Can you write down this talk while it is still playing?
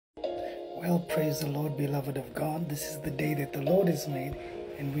Well, praise the Lord, beloved of God. This is the day that the Lord has made,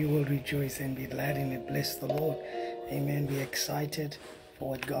 and we will rejoice and be glad in it. Bless the Lord. Amen. Be excited for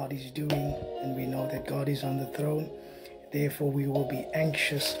what God is doing, and we know that God is on the throne. Therefore, we will be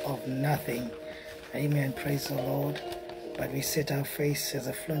anxious of nothing. Amen. Praise the Lord. But we set our face as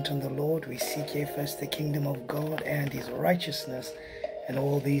a flint on the Lord. We seek ye first the kingdom of God and his righteousness, and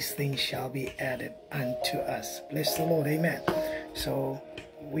all these things shall be added unto us. Bless the Lord. Amen. So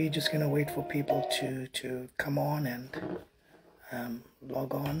we're just going to wait for people to come on and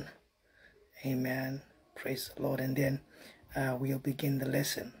log on. Amen. Praise the Lord. And then we'll begin the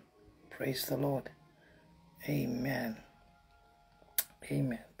lesson. Praise the Lord. Amen.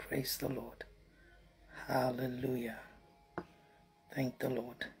 Amen. Praise the Lord. Hallelujah. Thank the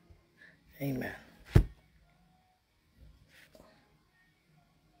Lord. Amen.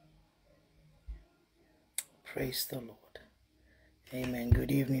 Praise the Lord. Amen.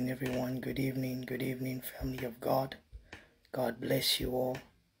 Good evening, everyone. Good evening. Good evening, family of God. God bless you all.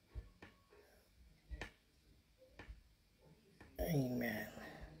 Amen.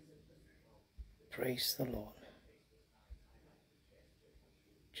 Praise the Lord.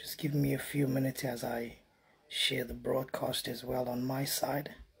 Just give me a few minutes as I share the broadcast as well on my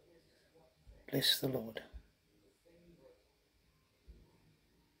side. Bless the Lord.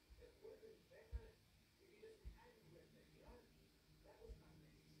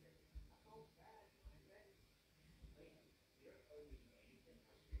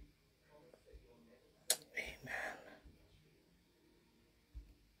 Amen.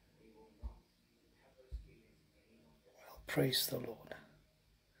 Well, praise the Lord.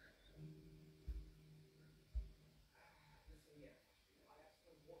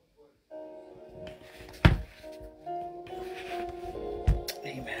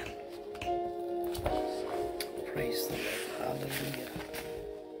 Amen. Praise the Lord. Hallelujah.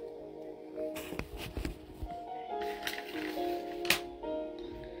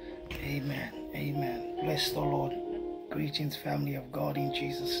 Amen. Amen. Bless the Lord. Greetings, family of God, in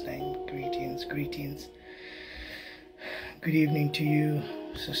Jesus' name. Greetings, greetings. Good evening to you,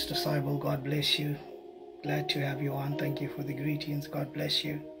 Sister Sybil. God bless you. Glad to have you on. Thank you for the greetings. God bless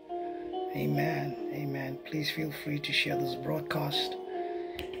you. Amen. Amen. Please feel free to share this broadcast.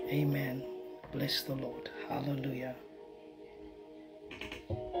 Amen. Bless the Lord. Hallelujah.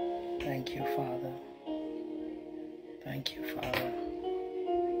 Thank you, Father. Thank you, Father.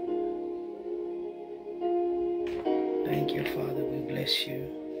 Thank you, Father. We bless you.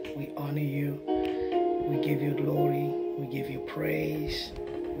 We honor you. We give you glory. We give you praise.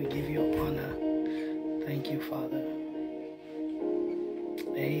 We give you honor. Thank you, Father.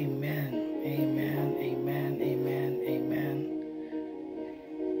 Amen. Amen. Amen. Amen. Amen.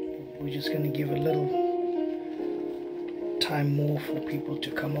 We're just going to give a little time more for people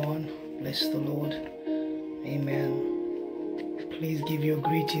to come on. Bless the Lord. Amen. Please give your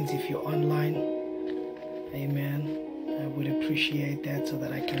greetings if you're online. Amen. I would appreciate that so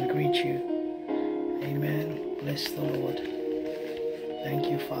that I can greet you. Amen. Bless the Lord. Thank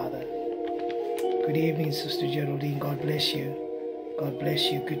you, Father. Good evening, Sister Geraldine. God bless you. God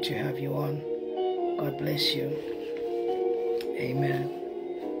bless you. Good to have you on. God bless you. Amen.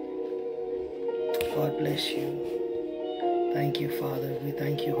 God bless you. Thank you, Father. We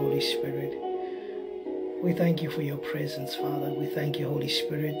thank you, Holy Spirit. We thank you for your presence, Father. We thank you, Holy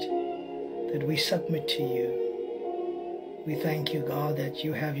Spirit, that we submit to you. We thank you, God, that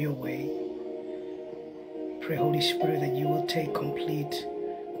you have your way. Pray, Holy Spirit, that you will take complete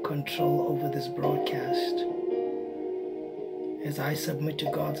control over this broadcast. As I submit to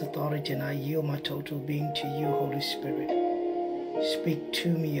God's authority and I yield my total being to you, Holy Spirit, speak to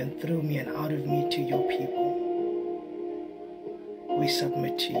me and through me and out of me to your people. We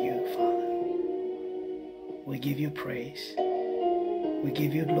submit to you, Father. We give you praise. We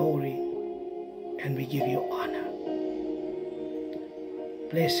give you glory. And we give you honor.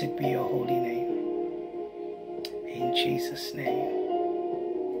 Blessed be your holy name. In Jesus' name.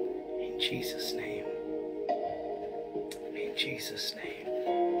 In Jesus' name. In Jesus' name.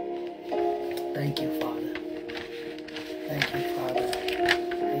 Thank you, Father. Thank you, Father.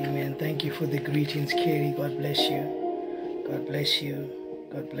 Amen. Thank you for the greetings, Carrie. God bless you. God bless you.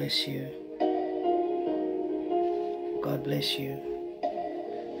 God bless you. God bless you.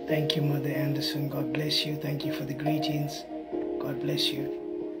 Thank you, Mother Anderson. God bless you. Thank you for the greetings. God bless you.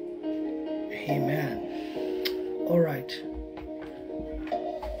 Amen. All right.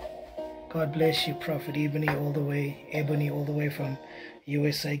 God bless you, Prophet Ebony, all the way from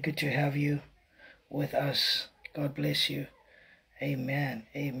USA. Good to have you with us. God bless you. Amen.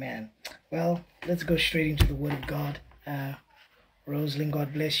 Amen. Well, let's go straight into the Word of God. Rosalind,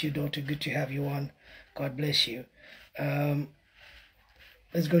 God bless you. Daughter, good to have you on. God bless you.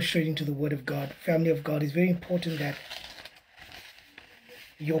 Let's go straight into the Word of God. Family of God, it's very important that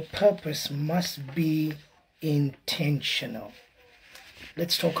your purpose must be intentional.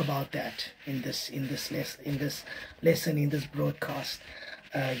 Let's talk about that in this lesson, in this broadcast.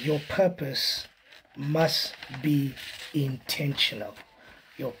 Your purpose must be intentional.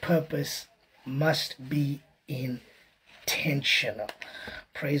 Your purpose must be intentional.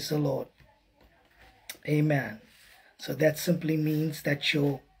 Praise the Lord. Amen. So that simply means that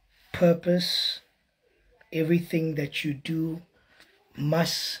your purpose, everything that you do,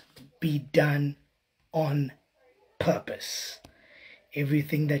 must be done on purpose.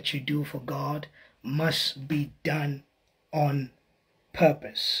 Everything that you do for God must be done on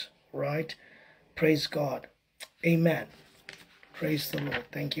purpose, right? Praise God. Amen. Praise the Lord.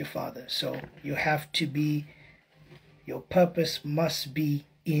 Thank you, Father. So you have to be, your purpose must be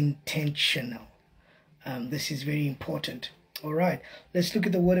intentional. This is very important. All right, let's look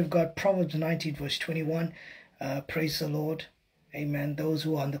at the Word of God. Proverbs 19 verse 21. Praise the Lord. Amen. Those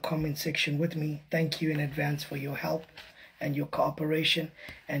who are in the comment section with me, thank you in advance for your help and your cooperation,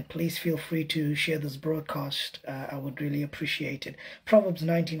 and please feel free to share this broadcast. I would really appreciate it. Proverbs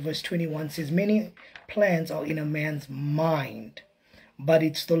 19 verse 21 says, many plans are in a man's mind, but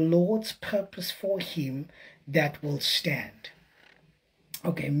it's the Lord's purpose for him that will stand.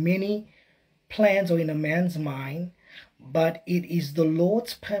 Okay, many plans are in a man's mind, but it is the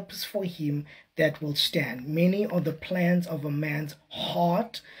Lord's purpose for him that will stand. Many are the plans of a man's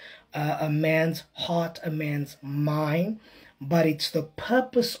heart, a man's mind, but it's the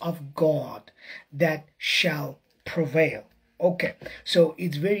purpose of God that shall prevail. Okay, so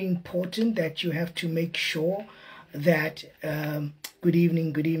it's very important that you have to make sure that, good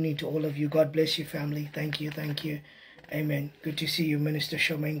evening to all of you. God bless you, family. Thank you. Amen. Good to see you, Minister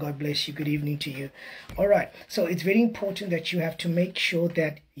Showman. God bless you. Good evening to you. All right. So it's very important that you have to make sure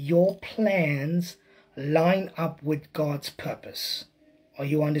that your plans line up with God's purpose. Are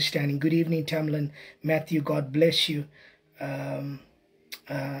you understanding? Good evening, Tamlin. Matthew, God bless you. I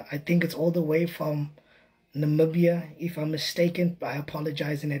think it's all the way from Namibia. If I'm mistaken, I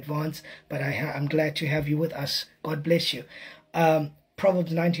apologize in advance, but I'm glad to have you with us. God bless you.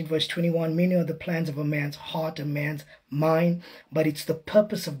 Proverbs 19 verse 21, many are the plans of a man's heart, a man's mind, but it's the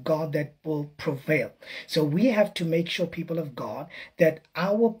purpose of God that will prevail. So we have to make sure, people of God, that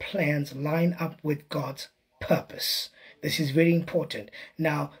our plans line up with God's purpose. This is very important.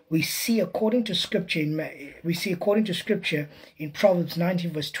 Now, we see according to scripture in Proverbs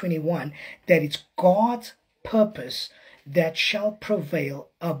 19 verse 21 that it's God's purpose that shall prevail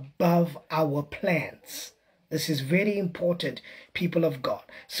above our plans. This is very important, people of God.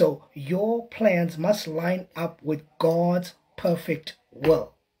 So your plans must line up with God's perfect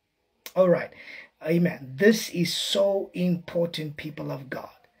will. All right. Amen. This is so important, people of God.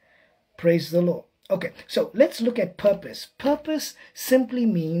 Praise the Lord. Okay, so let's look at purpose. Purpose simply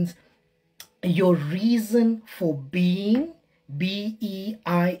means your reason for being, B-E-I-N-G,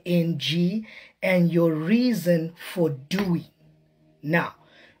 and your reason for doing. Now,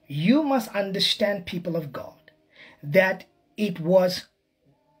 you must understand, people of God, that it was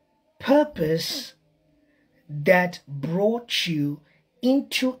purpose that brought you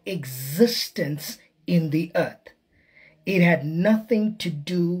into existence in the earth. It had nothing to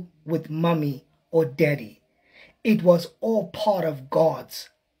do with mommy or daddy. It was all part of God's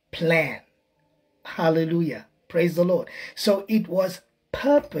plan. Hallelujah. Praise the Lord. So it was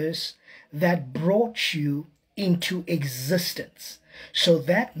purpose that brought you into existence. So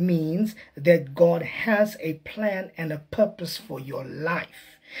that means that God has a plan and a purpose for your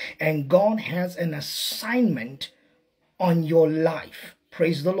life. And God has an assignment on your life.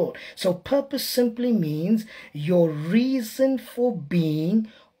 Praise the Lord. So purpose simply means your reason for being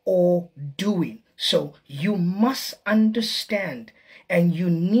or doing. So you must understand and you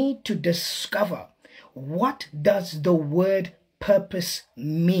need to discover, what does the word purpose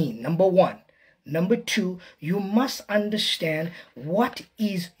mean? Number one. Number two, you must understand what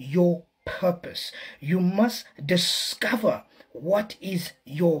is your purpose. You must discover what is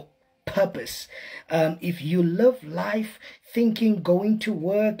your purpose. If you live life thinking going to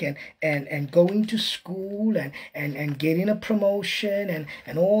work and going to school and getting a promotion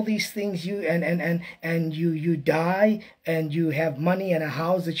and all these things, you die and you have money and a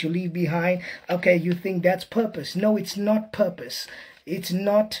house that you leave behind, okay, you think that's purpose. No, it's not purpose. It's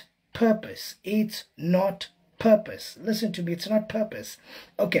not purpose. It's not purpose. Listen to me, it's not purpose.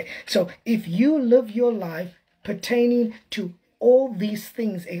 Okay, so if you live your life pertaining to all these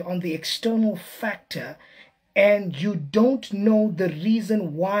things on the external factor, and you don't know the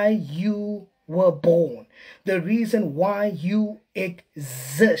reason why you were born, the reason why you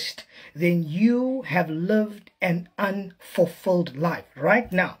exist, then you have lived an unfulfilled life. Right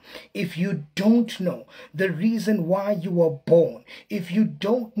now, if you don't know the reason why you were born, if you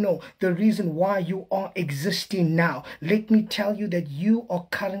don't know the reason why you are existing now, let me tell you that you are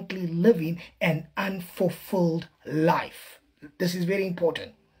currently living an unfulfilled life. This is very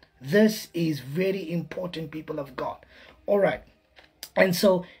important. This is very important, people of God. All right. And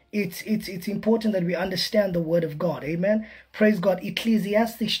so it's important that we understand the word of God. Amen. Praise God.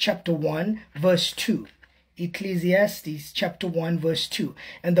 Ecclesiastes chapter 1 verse 2. Ecclesiastes chapter 1 verse 2.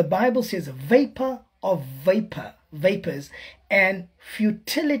 And the Bible says, vapor of vapors, and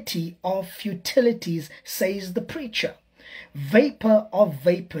futility of futilities, says the preacher. Vapor of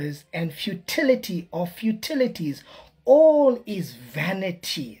vapors and futility of futilities, all is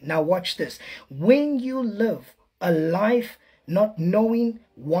vanity. Now watch this. When you live a life not knowing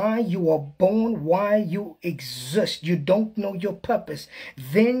why you are born, why you exist, you don't know your purpose,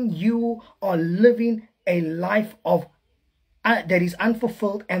 then you are living a life of that is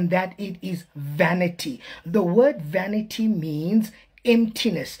unfulfilled, and that it is vanity. The word vanity means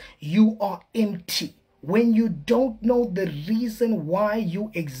emptiness. You are empty. When you don't know the reason why you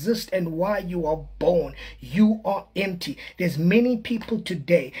exist and why you are born, you are empty. There's many people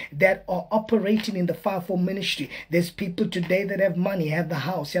today that are operating in the fivefold ministry. There's people today that have money, have the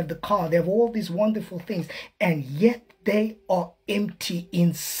house, have the car, they have all these wonderful things, and yet they are empty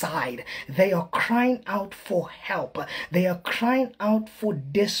inside. They are crying out for help. They are crying out for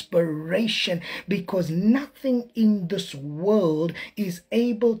desperation, because nothing in this world is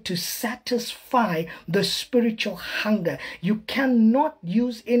able to satisfy the spiritual hunger. You cannot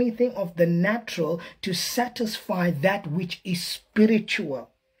use anything of the natural to satisfy that which is spiritual.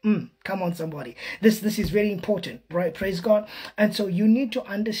 Come on, somebody. This is very important, right? Praise God. And so you need to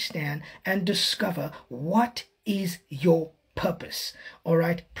understand and discover what is your purpose. All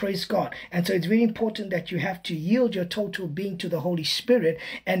right, praise God. And so it's very important that you have to yield your total being to the Holy Spirit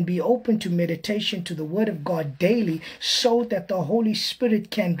and be open to meditation, to the Word of God daily, so that the Holy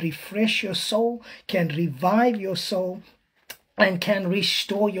Spirit can refresh your soul, can revive your soul, and can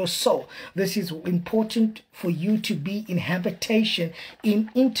restore your soul. This is important for you to be in habitation, in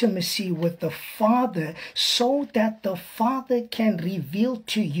intimacy with the Father, so that the Father can reveal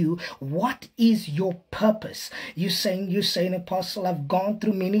to you what is your purpose. You're saying, Apostle, I've gone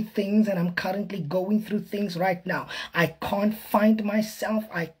through many things and I'm currently going through things right now. I can't find myself.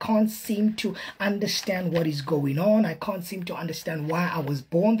 I can't seem to understand what is going on. I can't seem to understand why I was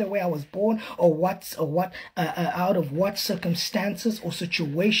born the way I was born, or out of what circumstances or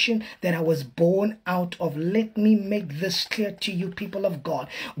situation that I was born out of. Let me make this clear to you, people of God.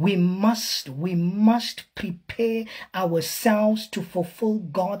 We must prepare ourselves to fulfill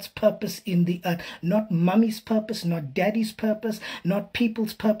God's purpose in the earth. Not mommy's purpose, not daddy's purpose, not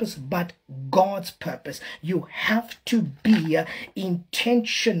people's purpose, but God's purpose. You have to be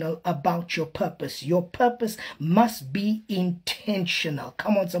intentional about your purpose. Your purpose must be intentional.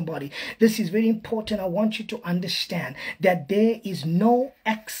 Come on, somebody. This is very important. I want you to understand that there is no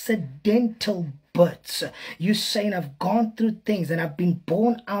accidental births. You're saying, I've gone through things and I've been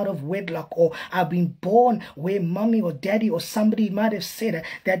born out of wedlock, or I've been born where mommy or daddy or somebody might have said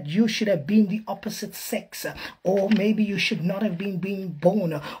that you should have been the opposite sex, or maybe you should not have been being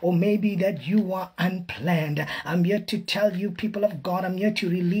born, or maybe that you are unplanned. I'm here to tell you, people of God, I'm here to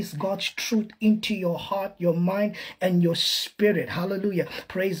release God's truth into your heart, your mind, and your spirit. Hallelujah.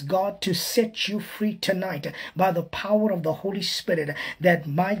 Praise God, to set you free tonight by the power of the Holy Spirit, that,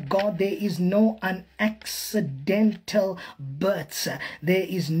 my God, there is no accidental births. There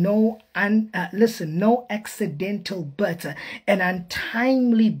is no accidental birth. An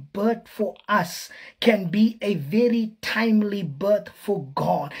untimely birth for us can be a very timely birth for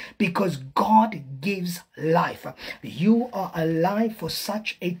God, because God gives life. You are alive for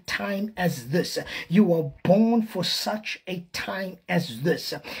such a time as this. You are born for such a time as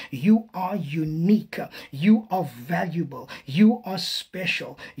this. You are unique. You are valuable. You are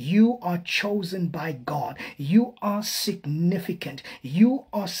special. You are chosen by God. You are significant. You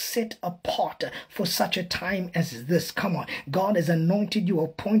are set apart for such a time as this. Come on. God has anointed you,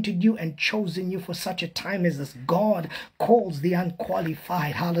 appointed you, and chosen you for such a time as this. God calls the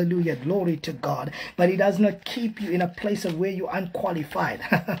unqualified. Hallelujah. Glory to God. But He does not keep you in a place of where you're unqualified.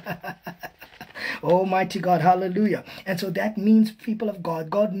 Almighty God, hallelujah. And so that means, people of God,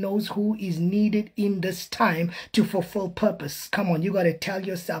 God knows who is needed in this time to fulfill purpose. Come on, you got to tell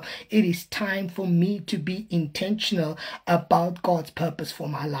yourself, it is time for me to be intentional about God's purpose for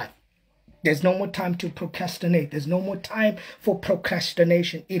my life. There's no more time to procrastinate. There's no more time for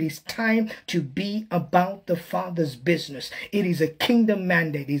procrastination. It is time to be about the Father's business. It is a kingdom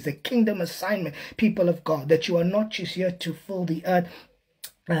mandate. It is a kingdom assignment, people of God, that you are not just here to fill the earth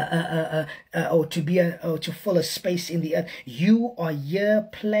or to fill a space in the earth. You are here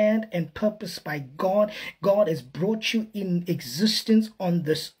planned and purposed by God. God has brought you in existence on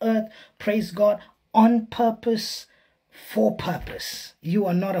this earth, praise God, on purpose, for purpose. You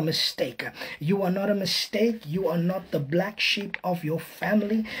are not a mistake. You are not a mistake. You are not the black sheep of your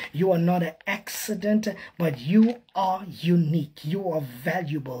family. You are not an accident, but you are unique. You are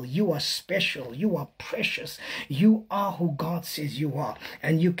valuable. You are special. You are precious. You are who God says you are.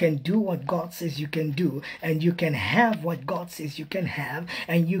 And you can do what God says you can do. And you can have what God says you can have.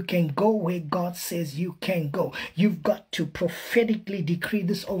 And you can go where God says you can go. You've got to prophetically decree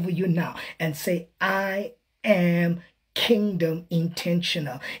this over you now and say, I am kingdom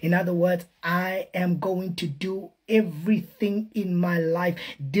intentional. In other words, I am going to do everything in my life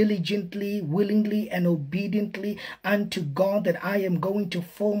diligently, willingly, and obediently unto God, that I am going to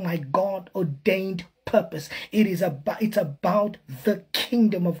fulfill my God ordained purpose. It's about the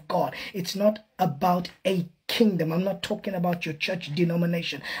kingdom of God. It's not about a kingdom. I'm not talking about your church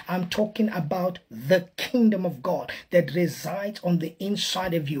denomination. I'm talking about the kingdom of God that resides on the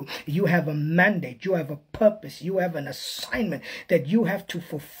inside of you. You have a mandate. You have a purpose. You have an assignment that you have to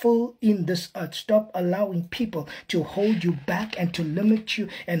fulfill in this earth. Stop allowing people to hold you back and to limit you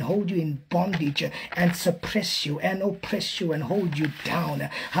and hold you in bondage and suppress you and oppress you and hold you down.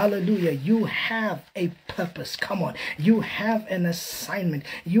 Hallelujah. You have a purpose. Come on. You have an assignment.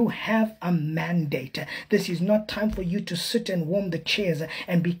 You have a mandate. This is not time for you to sit and warm the chairs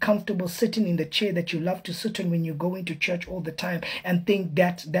and be comfortable sitting in the chair that you love to sit in when you go into church all the time and think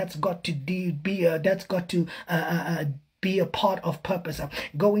that's got to be a part of purpose.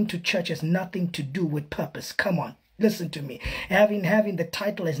 Going to church has nothing to do with purpose. Come on. Listen to me. Having the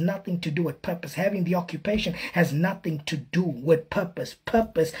title has nothing to do with purpose. Having the occupation has nothing to do with purpose.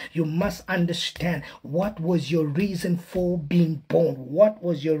 Purpose, you must understand, what was your reason for being born? What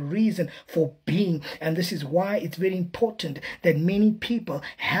was your reason for being? And this is why it's very important that many people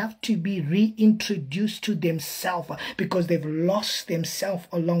have to be reintroduced to themselves, because they've lost themselves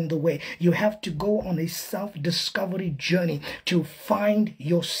along the way. You have to go on a self-discovery journey to find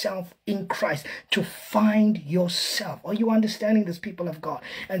yourself in Christ, to find yourself. Are you understanding this, people of God?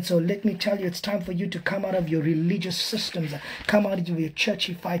 And so let me tell you, it's time for you to come out of your religious systems, come out of your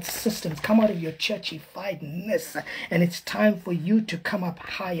churchified systems, come out of your churchifiedness, and it's time for you to come up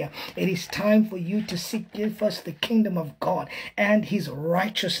higher. It is time for you to seek first the kingdom of God and his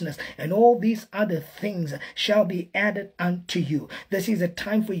righteousness, and all these other things shall be added unto you. This is a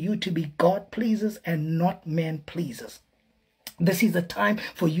time for you to be God pleasers and not man pleasers. This is a time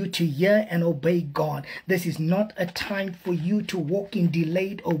for you to hear and obey God. This is not a time for you to walk in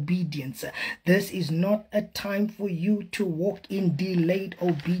delayed obedience. This is not a time for you to walk in delayed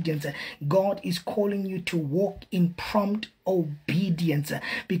obedience. God is calling you to walk in prompt obedience,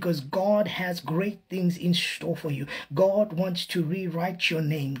 because God has great things in store for you. God wants to rewrite your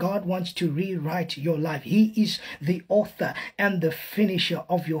name. God wants to rewrite your life. He is the author and the finisher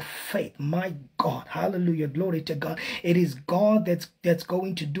of your faith. My God, hallelujah, glory to God. It is God that's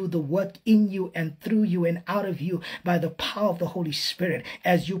going to do the work in you and through you and out of you by the power of the Holy Spirit.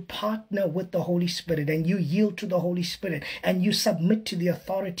 As you partner with the Holy Spirit and you yield to the Holy Spirit and you submit to the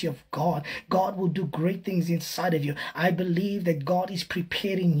authority of God, God will do great things inside of you. I believe that God is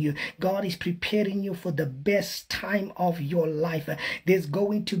preparing you. God is preparing you for the best time of your life. There's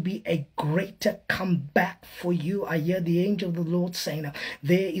going to be a greater comeback for you. I hear the angel of the Lord saying,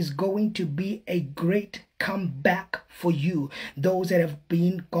 there is going to be a great come back for you. Those that have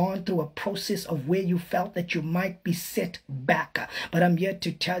gone through a process of where you felt that you might be set back. But I'm here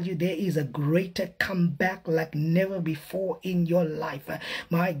to tell you there is a greater comeback like never before in your life.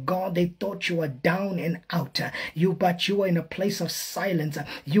 My God, they thought you were down and out. But you are in a place of silence.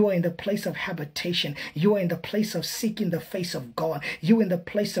 You are in the place of habitation. You are in the place of seeking the face of God. You are in the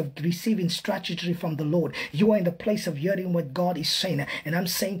place of receiving strategy from the Lord. You are in the place of hearing what God is saying. And I'm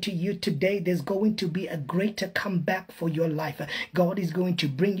saying to you today, there's going to be a greater comeback for your life. God is going to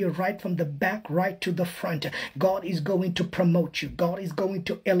bring you right from the back right to the front. God is going to promote you. God is going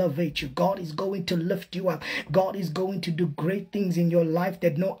to elevate you. God is going to lift you up. God is going to do great things in your life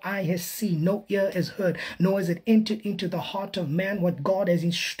that no eye has seen, no ear has heard, nor has it entered into the heart of man what God has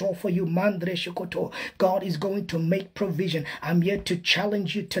in store for you. God is going to make provision. I'm here to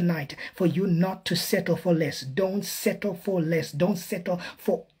challenge you tonight for you not to settle for less. Don't settle for less. Don't settle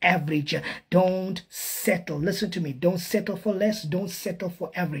for average. Don't settle. Listen to me. Don't settle for less. Don't settle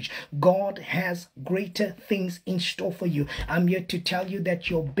for average. God has greater things in store for you. I'm here to tell you that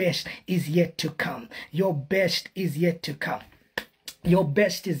your best is yet to come. Your best is yet to come. Your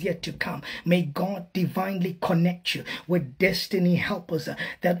best is yet to come. May God divinely connect you with destiny helpers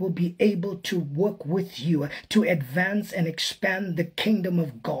that will be able to work with you to advance and expand the kingdom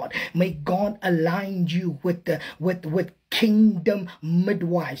of God. May God align you with kingdom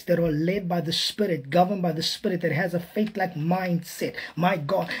midwives that are led by the Spirit, governed by the Spirit, that has a faith-like mindset, my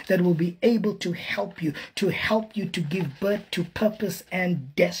God, that will be able to help you to give birth to purpose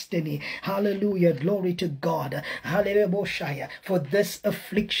and destiny. Hallelujah. Glory to God. Hallelujah. For this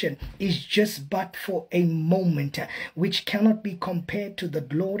affliction is just but for a moment, which cannot be compared to the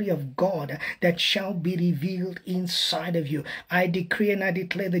glory of God that shall be revealed inside of you. I decree and I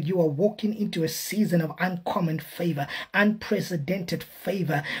declare that you are walking into a season of uncommon favor, unprecedented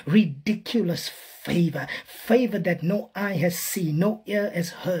favor, ridiculous favor, favor that no eye has seen, no ear has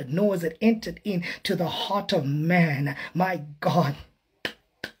heard, nor has it entered into the heart of man. My God,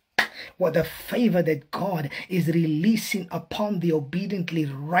 what the favor that God is releasing upon the obediently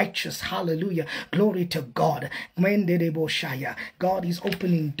righteous. Hallelujah. Glory to God. God is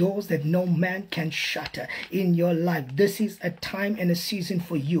opening doors that no man can shut in your life. This is a time and a season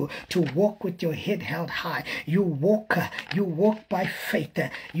for you to walk with your head held high. You walk by faith.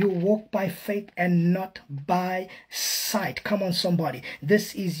 You walk by faith and not by sight. Come on, somebody.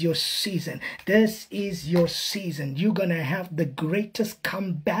 This is your season. This is your season. You're going to have the greatest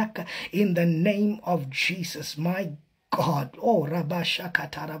comeback in the name of Jesus, my God. Oh,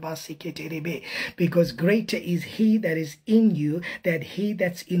 because greater is he that is in you than he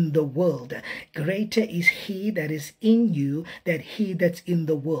that's in the world. Greater is he that is in you than he that's in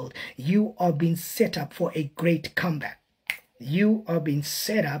the world. You are being set up for a great comeback. You are being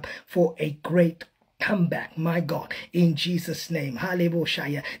set up for a great come back, my God, in Jesus' name.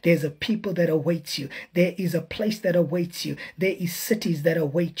 Hallelujah. There's a people that awaits you. There is a place that awaits you. There is cities that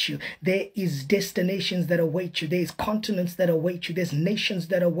await you. There is destinations that await you. There is continents that await you. There's nations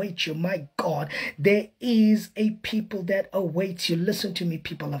that await you. My God, there is a people that awaits you. Listen to me,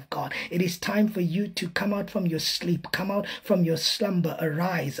 people of God. It is time for you to come out from your sleep. Come out from your slumber.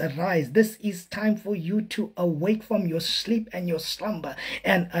 Arise, arise. This is time for you to awake from your sleep and your slumber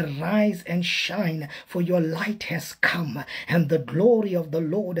and arise and shine. For your light has come and the glory of the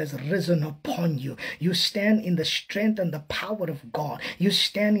Lord has risen upon you. You stand in the strength and the power of God. You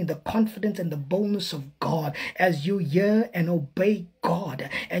stand in the confidence and the boldness of God as you hear and obey God,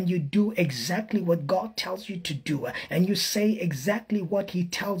 and you do exactly what God tells you to do, and you say exactly what he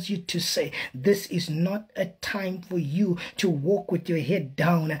tells you to say. This is not a time for you to walk with your head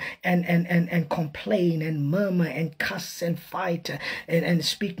down and complain and murmur and cuss and fight and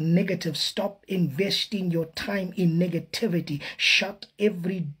speak negative. Stop investing your time in negativity. Shut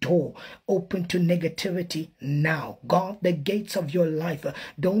every door open to negativity now. Guard the gates of your life.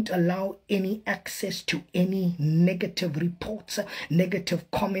 Don't allow any access to any negative reports, negative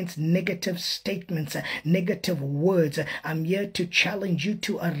comments, negative statements, negative words. I'm here to challenge you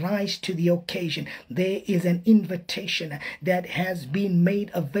to arise to the occasion. There is an invitation that has been made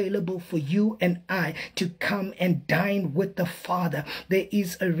available for you and I to come and dine with the Father. There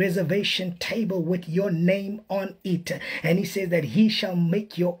is a reservation table with your name on it, and he says that he shall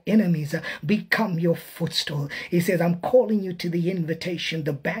make your enemies become your footstool. He says, I'm calling you to the invitation.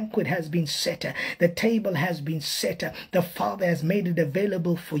 The banquet has been set. The table has been set. The Father has made it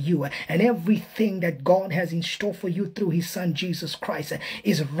available for you, and everything that God has in store for you through his Son Jesus Christ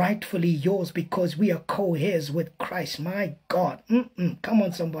is rightfully yours because we are co-heirs with Christ. My God. Come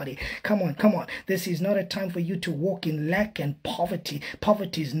on, somebody. Come on. This is not a time for you to walk in lack and poverty.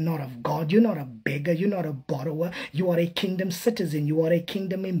 Poverty is not of God. You're not a beggar. You're not a borrower. You are a kingdom citizen. You are a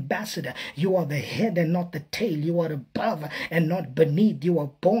kingdom ambassador. You are the head and not the tail. You are above and not beneath. You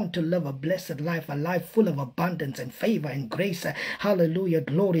are born to live a blessed life, a life full of abundance and favor and grace. Hallelujah.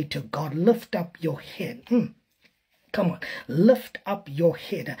 Glory to God. Lift up your head. Come on, lift up your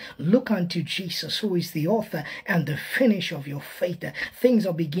head. Look unto Jesus, who is the author and the finisher of your faith. Things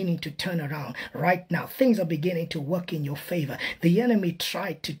are beginning to turn around right now. Things are beginning to work in your favor. The enemy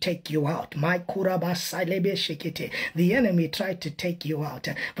tried to take you out. The enemy tried to take you out.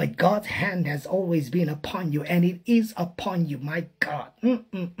 But God's hand has always been upon you, and it is upon you, my God.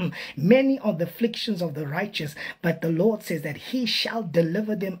 Many are the afflictions of the righteous, but the Lord says that he shall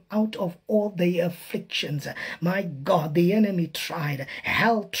deliver them out of all their afflictions. My God, the enemy tried,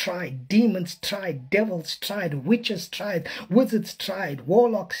 hell tried, demons tried, devils tried, witches tried, wizards tried,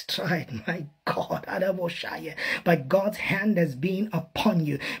 warlocks tried, my God, but God's hand has been upon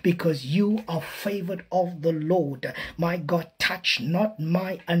you because you are favored of the Lord. My God, touch not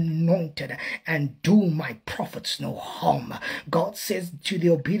my anointed and do my prophets no harm. God says to the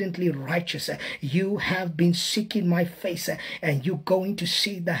obediently righteous, you have been seeking my face, and you're going to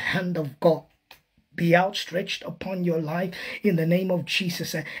see the hand of God be outstretched upon your life in the name of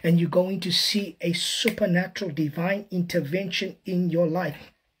Jesus, and you're going to see a supernatural divine intervention in your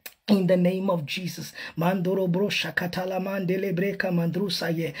life. In the name of Jesus, Mandoro brosha katala mandele breka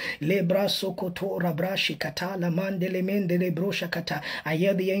mandrusaye lebra sokoto rabrashi katala mandele mendele brosha kata. I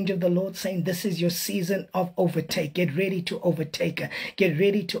hear the angel of the Lord saying, this is your season of overtake. Get ready to overtake. Get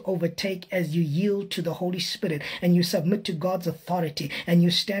ready to overtake as you yield to the Holy Spirit and you submit to God's authority and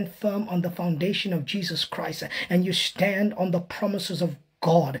you stand firm on the foundation of Jesus Christ and you stand on the promises of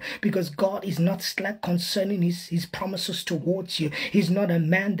God, because God is not slack concerning his promises towards you. He's not a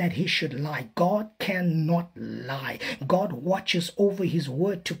man that he should lie. God cannot lie. God watches over his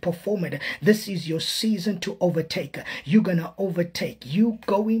word to perform it. This is your season to overtake. You're going to overtake. You're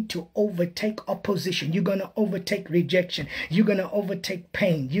going to overtake opposition. You're going to overtake rejection. You're going to overtake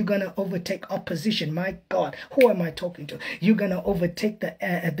pain. You're going to overtake opposition. My God, who am I talking to? You're going to overtake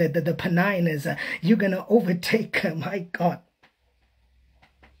the Peninners. You're going to overtake, my God.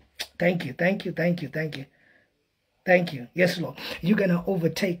 Thank you, thank you, thank you, thank you. Thank you. Yes, Lord. You're going to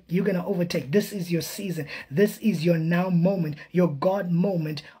overtake. You're going to overtake. This is your season. This is your now moment, your God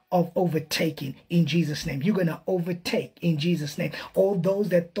moment of overtaking in Jesus' name. You're going to overtake in Jesus' name. All those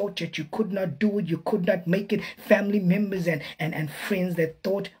that thought that you could not do it, you could not make it, family members and friends that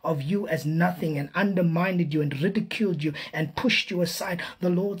thought of you as nothing and undermined you and ridiculed you and pushed you aside. The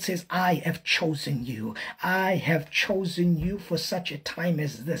Lord says, I have chosen you. I have chosen you for such a time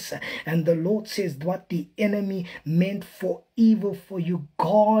as this. And the Lord says, what the enemy meant for evil for you,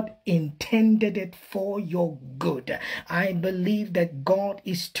 God intended it for your good. I believe that God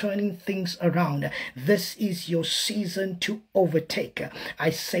is turning things around. This is your season to overtake.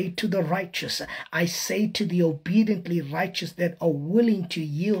 I say to the righteous, I say to the obediently righteous that are willing to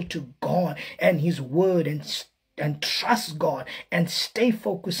yield to God and his word and trust God and stay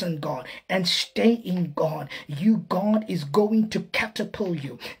focused on God and stay in God. God is going to catapult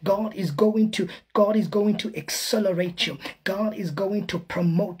you. God is going to accelerate you. God is going to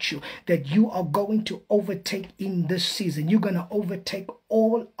promote you, that you are going to overtake in this season. You're going to overtake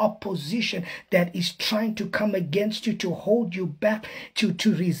all opposition that is trying to come against you, to hold you back, to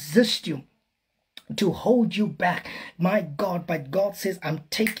resist you, to hold you back, my God. But God says, I'm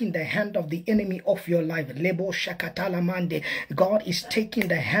taking the hand of the enemy off your life. Lebo shakatala mande. God is taking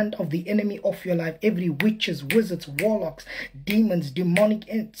the hand of the enemy off your life. Every witches, wizards, warlocks, demons, demonic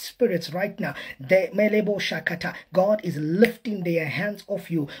spirits right now. Melebo shakata. God is lifting their hands off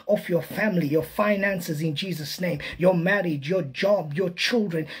you, off your family, your finances in Jesus' name, your marriage, your job, your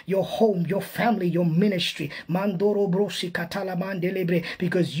children, your home, your family, your ministry. Mandoro brosi katala mandelebre,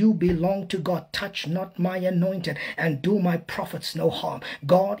 because you belong to God. Touch not my anointed and do my prophets no harm.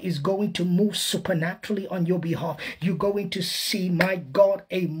 God is going to move supernaturally on your behalf. You're going to see, my God,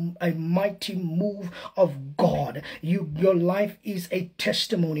 a mighty move of God. Your life is a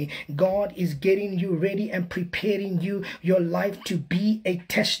testimony. God is getting you ready and preparing your life to be a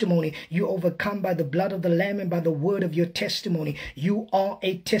testimony. You overcome by the blood of the Lamb and by the word of your testimony. You are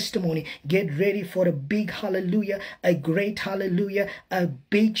a testimony. Get ready for a big hallelujah, a great hallelujah, a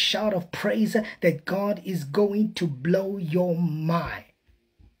big shout of praise that God is going to blow your mind.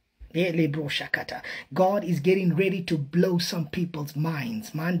 God is getting ready to blow some people's minds.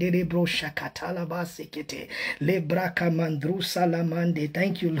 Thank you,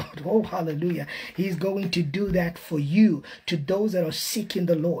 Lord. Oh, hallelujah. He's going to do that for you, to those that are seeking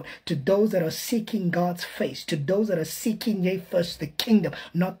the Lord, to those that are seeking God's face, to those that are seeking ye first the kingdom,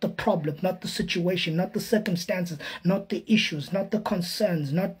 not the problem, not the situation, not the circumstances, not the issues, not the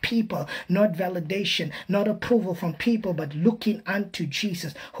concerns, not people, not validation, not approval from people, but looking unto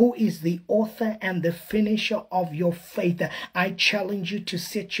Jesus, who is the author and the finisher of your faith. I challenge you to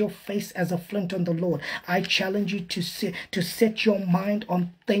set your face as a flint on the Lord. I challenge you to set your mind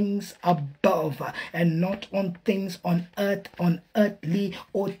on things above and not on things on earth, on earthly,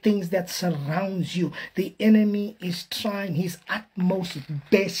 or things that surrounds you. The enemy is trying his utmost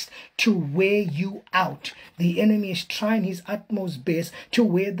best to wear you out. The enemy is trying his utmost best to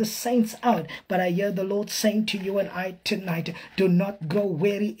wear the saints out. But I hear the Lord saying to you and I tonight, do not grow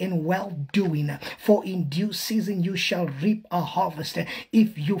weary in and well-doing, for in due season you shall reap a harvest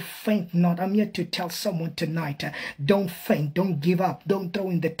if you faint not. I'm here to tell someone tonight, don't faint, don't give up, don't throw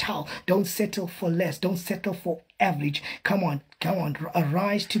in the towel, don't settle for less, don't settle for average. Come on,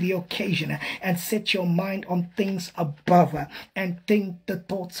 arise to the occasion and set your mind on things above and think the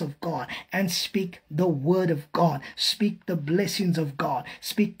thoughts of God and speak the word of God, speak the blessings of God,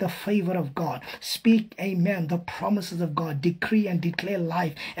 speak the favor of God, speak, amen, the promises of God, decree and declare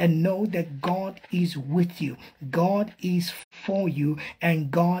life, and know that God is with you, God is for you, and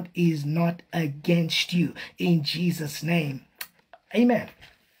God is not against you, in Jesus' name. Amen.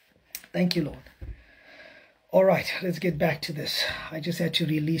 Thank you, Lord. All right, let's get back to this. I just had to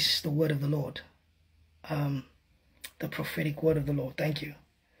release the word of the Lord, the prophetic word of the Lord. Thank you.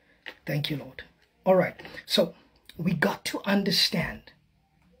 Thank you, Lord. All right, so we got to understand,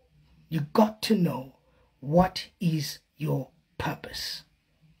 you got to know what is your purpose.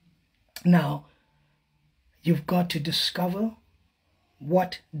 Now, you've got to discover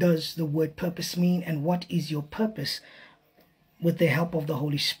what does the word purpose mean and what is your purpose with the help of the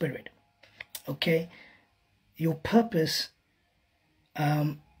Holy Spirit. Okay? Your purpose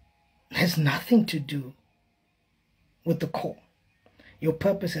has nothing to do with the call. Your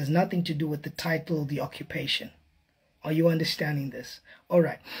purpose has nothing to do with the title, the occupation. Are you understanding this? All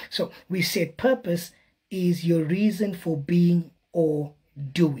right. So we said purpose is your reason for being or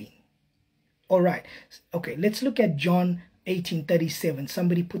doing. All right. Okay, let's look at John 18:37.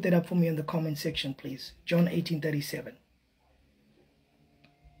 Somebody put that up for me in the comment section, please. John 18:37.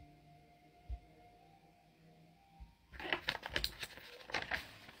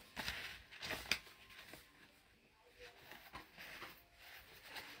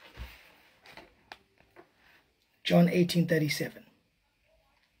 John 18:37.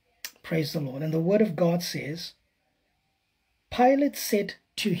 Praise the Lord. And the word of God says, Pilate said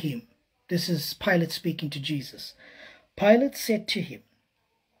to him, this is Pilate speaking to Jesus. Pilate said to him,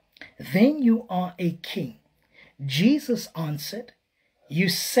 then you are a king. Jesus answered, you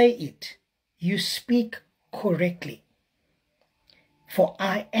say it. You speak correctly. For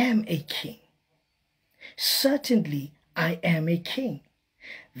I am a king. Certainly I am a king.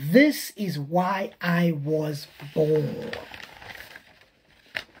 This is why I was born.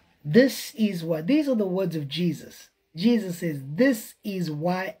 This is what, these are the words of Jesus. Jesus says, this is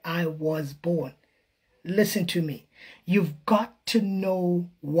why I was born. Listen to me. You've got to know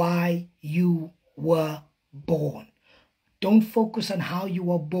why you were born. Don't focus on how you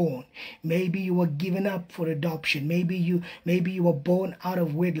were born. Maybe you were given up for adoption. Maybe you were born out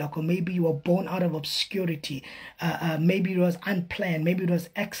of wedlock, or maybe you were born out of obscurity. Maybe it was unplanned. Maybe it was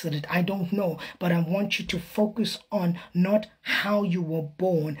accident. I don't know. But I want you to focus on not how you were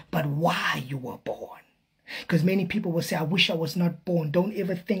born, but why you were born. Because many people will say, I wish I was not born. Don't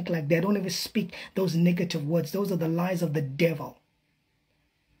ever think like that. Don't ever speak those negative words. Those are the lies of the devil.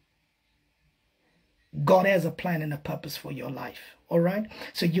 God has a plan and a purpose for your life. All right?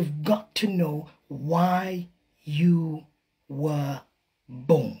 So you've got to know why you were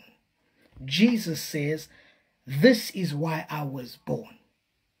born. Jesus says, this is why I was born.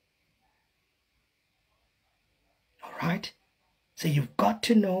 All right? So you've got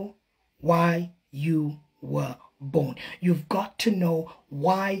to know why you were born. You've got to know,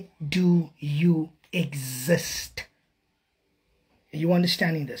 why do you exist? Are you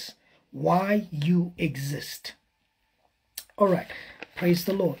understanding this? Why you exist. All right. Praise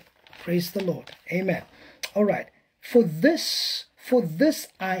the Lord. Praise the Lord. Amen. All right. For this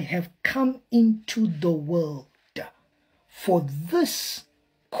I have come into the world. For this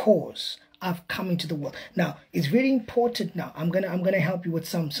cause I've come into the world. Now, it's very important now. I'm gonna help you with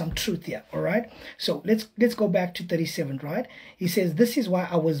some truth here. All right. So let's go back to 37, right? He says, this is why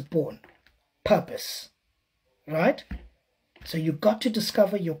I was born. Purpose. Right? So you got to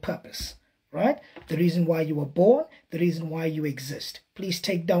discover your purpose, right? The reason why you were born, the reason why you exist. Please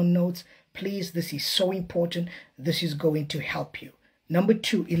take down notes. Please, this is so important. This is going to help you. Number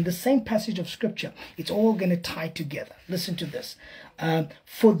 2, in the same passage of scripture, it's all going to tie together. Listen to this.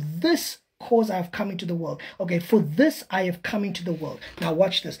 For this cause I have come into the world. Okay, for this I have come into the world. Now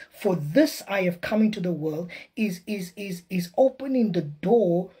watch this. For this I have come into the world is opening the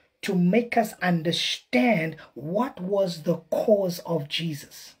door to make us understand what was the cause of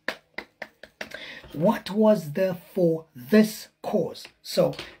Jesus. What was the for this cause?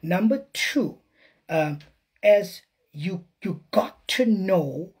 So number 2, as you got to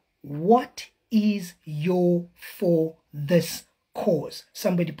know what is your for this cause.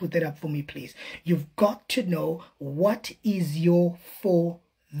 Somebody put that up for me, please. You've got to know what is your for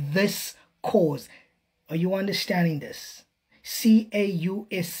this cause. Are you understanding this?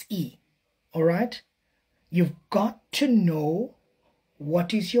 C-A-U-S-E. All right? You've got to know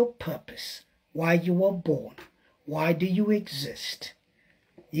what is your purpose, why you were born, why do you exist.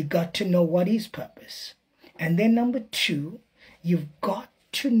 You got to know what is purpose. And then number 2, you've got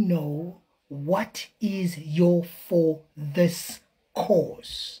to know what is your for this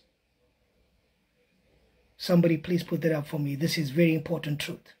cause. Somebody please put that up for me. This is very important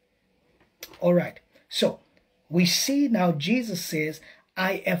truth. All right. So we see now Jesus says,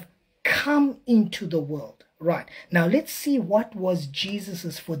 I have come into the world. Right. Now let's see what was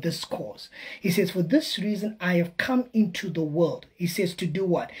Jesus's for this cause. He says, for this reason, I have come into the world. He says to do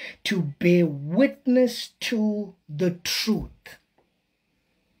what? To bear witness to the truth.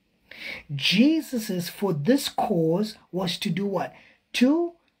 Jesus's for this cause was to do what?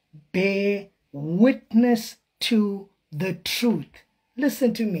 To bear witness to the truth.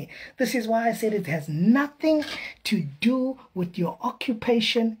 Listen to me. This is why I said it has nothing to do with your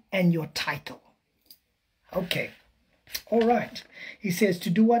occupation and your title. Okay. All right. He says to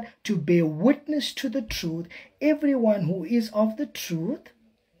do what? To bear witness to the truth. Everyone who is of the truth,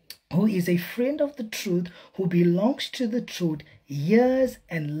 who is a friend of the truth, who belongs to the truth, hears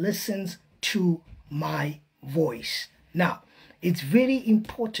and listens to my voice. Now, it's very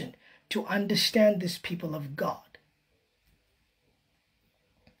important to understand this, people of God.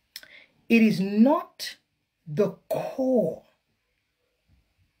 It is not the core.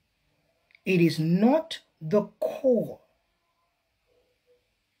 It is not the core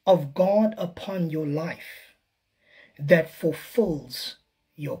of God upon your life that fulfills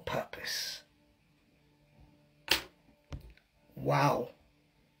your purpose. Wow.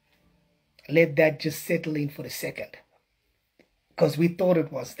 Let that just settle in for a second. Because we thought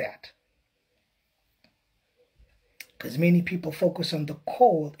it was that. Because many people focus on the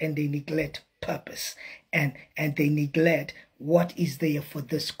call and they neglect purpose. And they neglect what is there for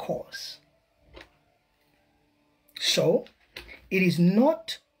this cause. So, it is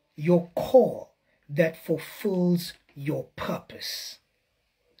not your call that fulfills your purpose.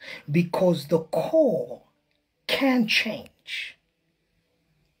 Because the call can change.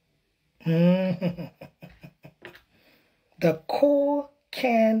 The call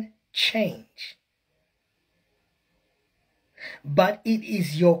can change. But it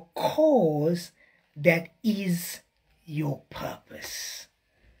is your cause that is your purpose.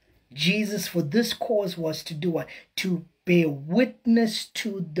 Jesus for this cause was to do what? To bear witness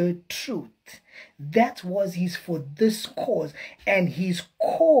to the truth. That was his for this cause. And his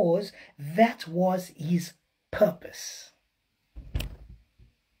cause, that was his purpose.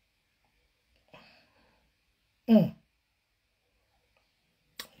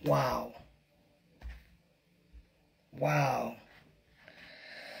 Wow. Wow.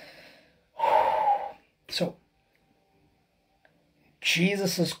 So,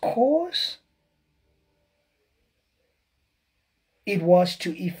 Jesus' cause, it was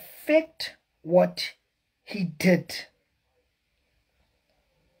to effect what he did.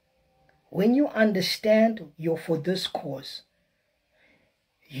 When you understand you're for this cause,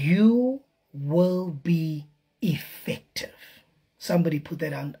 you will be effective. Somebody put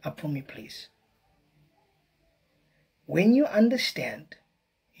that up for me, please. When you understand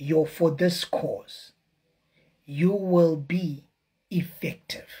you're for this cause, you will be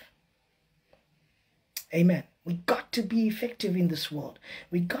effective. Amen. We got to be effective in this world.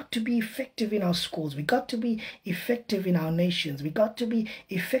 We got to be effective in our schools. We got to be effective in our nations. We got to be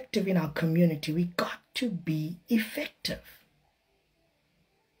effective in our community. We got to be effective.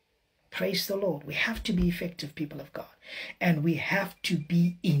 Praise the Lord. We have to be effective, people of God. And we have to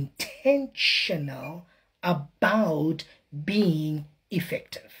be intentional about being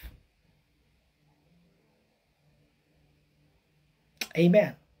effective.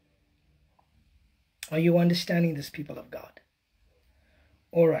 Amen. Are you understanding this, people of God?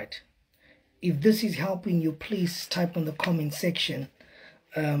 All right. If this is helping you, please type in the comment section,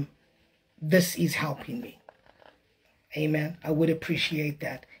 this is helping me. Amen. I would appreciate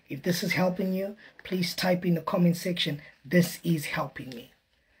that. If this is helping you, please type in the comment section, this is helping me.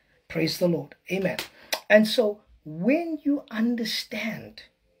 Praise the Lord. Amen. And so when you understand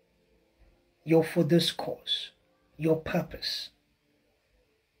you're for this cause, your purpose,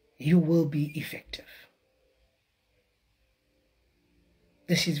 you will be effective.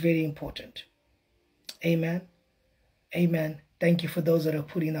 This is very important. Amen. Amen. Thank you for those that are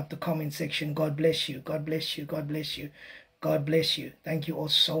putting up the comment section. God bless you. God bless you. God bless you. God bless you. Thank you all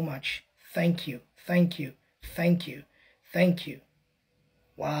so much. Thank you. Thank you. Thank you. Thank you.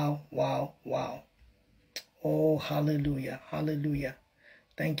 Wow. Wow. Wow. Oh, hallelujah. Hallelujah.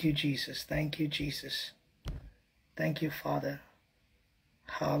 Thank you, Jesus. Thank you, Jesus. Thank you, Father.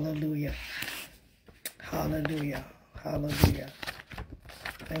 Hallelujah. Hallelujah. Hallelujah.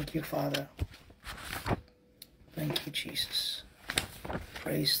 Thank you, Father. Thank you, Jesus.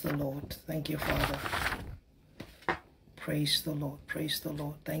 Praise the Lord. Thank you, Father. Praise the Lord. Praise the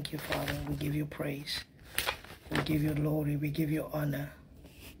Lord. Thank you, Father. We give you praise. We give you glory. We give you honor.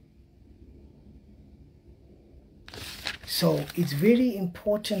 So it's very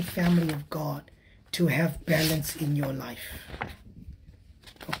important, family of God, to have balance in your life.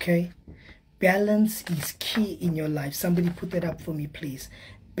 Okay? Balance is key in your life. Somebody put that up for me, please.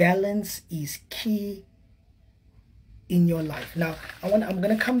 Balance is key in your life. Now, I'm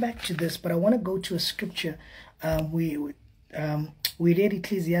going to come back to this, but I want to go to a scripture. We read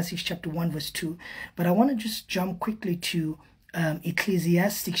Ecclesiastes chapter 1 verse 2, but I want to just jump quickly to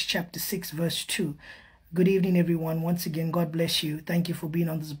Ecclesiastes chapter 6 verse 2. Good evening, everyone. Once again, God bless you. Thank you for being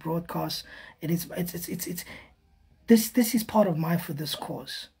on this broadcast. This is part of my For This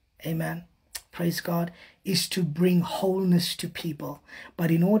Cause. Amen. Praise God, is to bring wholeness to people.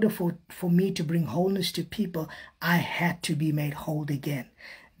 But in order for me to bring wholeness to people, I had to be made whole again.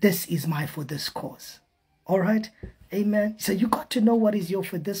 This is my For This Cause. All right? Amen. So you got to know what is your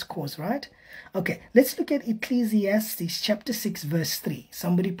For This Cause, right? Okay, let's look at Ecclesiastes chapter 6 verse 3.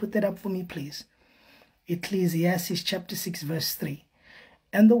 Somebody put that up for me, please. Ecclesiastes chapter 6 verse 3.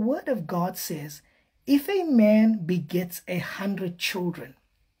 And the word of God says, if a man begets 100 children,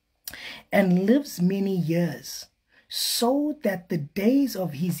 and lives many years, so that the days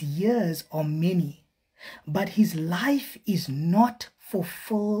of his years are many, but his life is not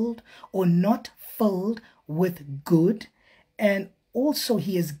fulfilled or not filled with good, and also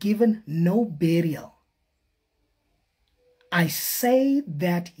he is given no burial. I say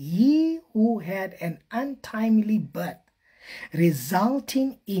that he who had an untimely birth,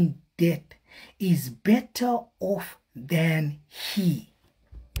 resulting in death, is better off than he.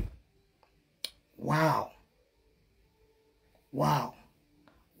 Wow. Wow.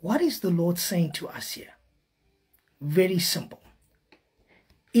 What is the Lord saying to us here? Very simple.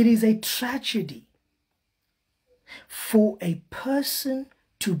 It is a tragedy for a person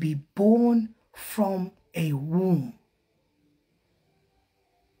to be born from a womb.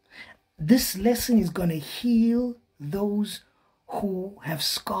 This lesson is going to heal those who have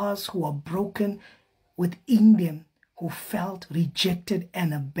scars, who are broken within them, who felt rejected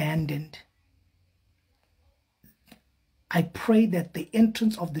and abandoned. I pray that the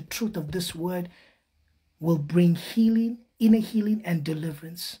entrance of the truth of this word will bring healing, inner healing and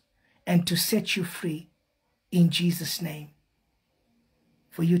deliverance, and to set you free in Jesus' name.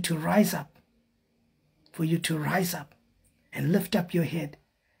 For you to rise up, and lift up your head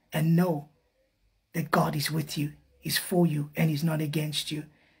and know that God is with you, is for you, and is not against you.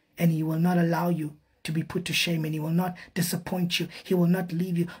 And he will not allow you to be put to shame, and he will not disappoint you. He will not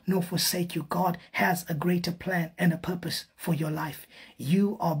leave you nor forsake you. God has a greater plan and a purpose for your life.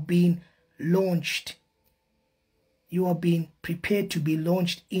 You are being launched. You are being prepared to be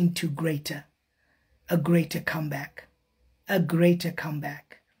launched into a greater comeback.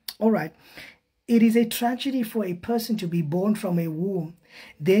 All right. It is a tragedy for a person to be born from a womb,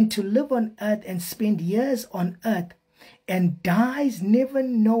 then to live on earth and spend years on earth, and dies never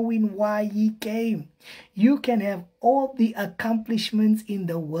knowing why he came. You can have all the accomplishments in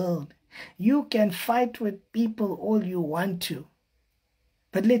the world. You can fight with people all you want to.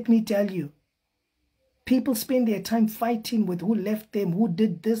 But let me tell you, people spend their time fighting with who left them, who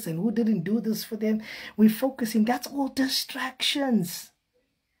did this and who didn't do this for them. We're focusing. That's all distractions.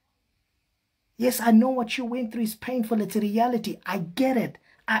 Yes, I know what you went through is painful. It's a reality. I get it.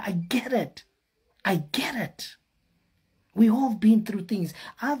 I get it. I get it. We all have been through things.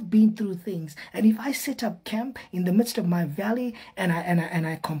 I've been through things. And if I set up camp in the midst of my valley and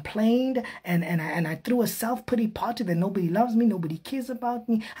I complained and I threw a self-pity party that nobody loves me, nobody cares about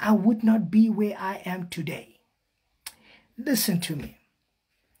me, I would not be where I am today. Listen to me.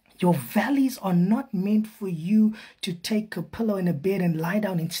 Your valleys are not meant for you to take a pillow in a bed and lie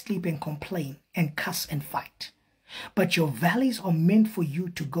down and sleep and complain and cuss and fight. But your valleys are meant for you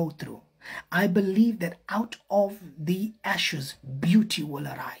to go through. I believe that out of the ashes, beauty will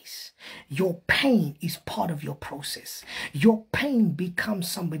arise. Your pain is part of your process. Your pain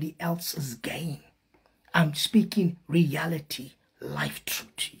becomes somebody else's gain. I'm speaking reality, life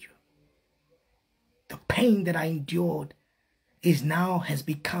truth to you. The pain that I endured has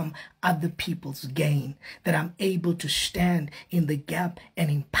become other people's gain, that I'm able to stand in the gap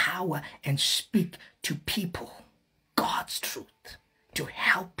and empower and speak to people God's truth, to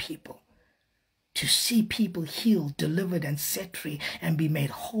help people, to see people healed, delivered, and set free and be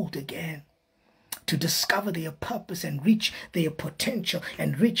made whole again, to discover their purpose and reach their potential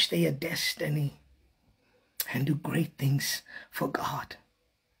and reach their destiny and do great things for God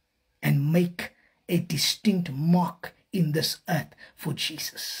and make a distinct mark in this earth for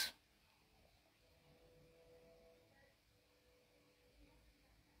Jesus.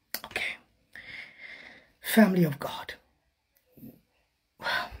 Okay. Family of God.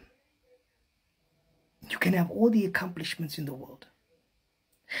 You can have all the accomplishments in the world,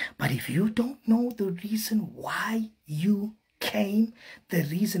 but if you don't know the reason why you came, the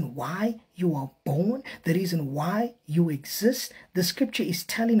reason why you are born, the reason why you exist, the scripture is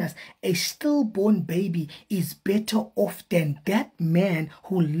telling us a stillborn baby is better off than that man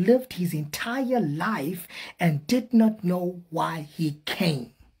who lived his entire life and did not know why he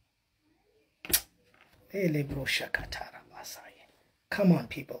came. Come on,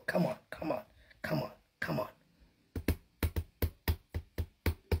 people. Come on, come on, come on, come on.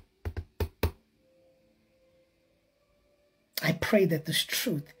 I pray that this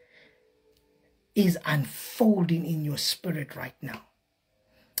truth is unfolding in your spirit right now,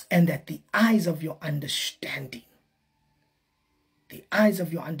 and that the eyes of your understanding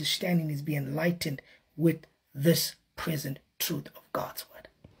is being enlightened with this present truth of God's word.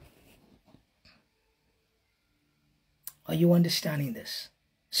 Are you understanding this?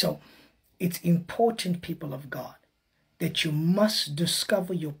 So it's important, people of God, that you must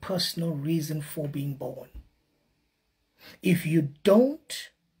discover your personal reason for being born. If you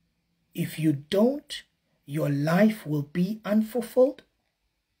don't, your life will be unfulfilled.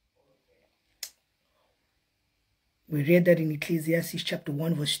 We read that in Ecclesiastes chapter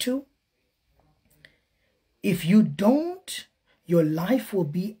 1 verse 2. If you don't, your life will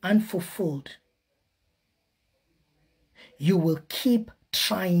be unfulfilled. You will keep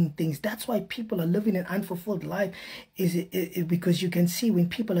trying things. That's why people are living an unfulfilled life, because you can see when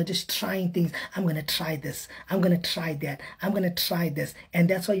people are just trying things. I'm going to try this. I'm going to try that. I'm going to try this. And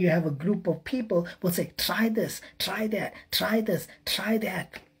that's why you have a group of people will say, try this, try that, try this, try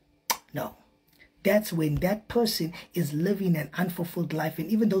that. No. That's when that person is living an unfulfilled life. And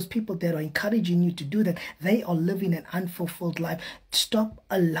even those people that are encouraging you to do that, they are living an unfulfilled life. Stop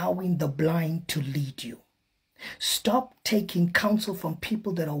allowing the blind to lead you. Stop taking counsel from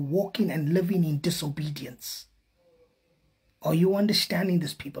people that are walking and living in disobedience. Are you understanding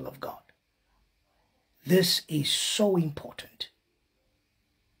this, people of God? This is so important.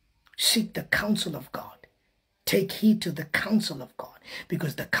 Seek the counsel of God. Take heed to the counsel of God,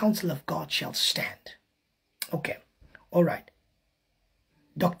 because the counsel of God shall stand. Okay, all right.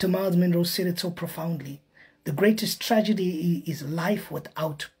 Dr. Miles Monroe said it so profoundly. The greatest tragedy is life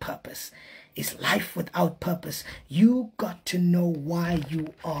without purpose. Is life without purpose. You got to know why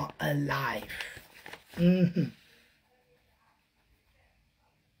you are alive. And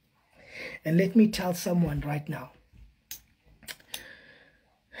let me tell someone right now.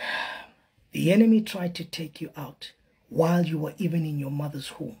 The enemy tried to take you out while you were even in your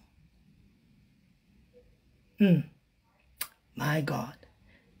mother's womb. My God.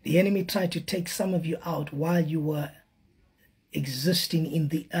 The enemy tried to take some of you out while you were existing in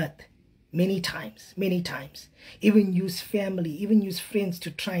the earth. Many times. Even use family, even use friends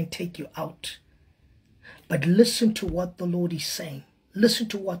to try and take you out. But listen to what the Lord is saying. Listen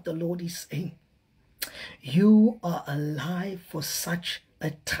to what the Lord is saying. You are alive for such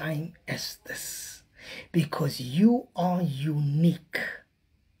a time as this, because you are unique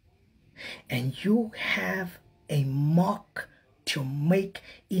and you have a mark to make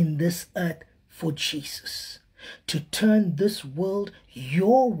in this earth for Jesus, to turn this world,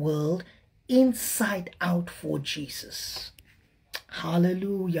 your world, inside out for Jesus.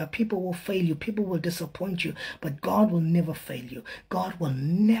 Hallelujah. People will fail you. People will disappoint you. But God will never fail you. God will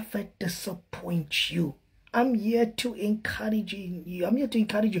never disappoint you. I'm here to encourage you. I'm here to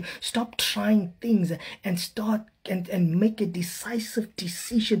encourage you. Stop trying things and start and make a decisive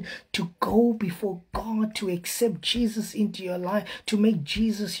decision to go before God, to accept Jesus into your life, to make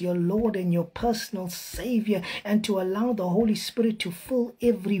Jesus your Lord and your personal Savior, and to allow the Holy Spirit to fill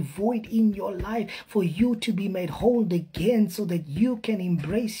every void in your life for you to be made whole again, so that you can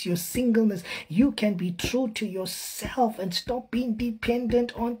embrace your singleness. You can be true to yourself and stop being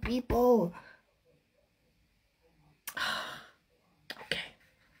dependent on people. Okay.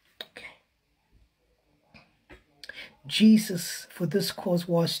 Jesus, for this cause,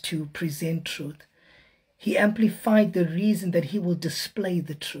 was to present truth. He amplified the reason that he will display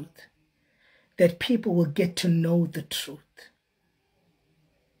the truth, that people will get to know the truth.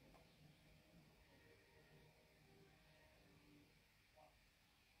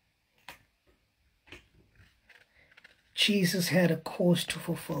 Jesus had a cause to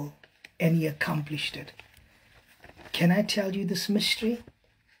fulfill, and he accomplished it. Can I tell you this mystery?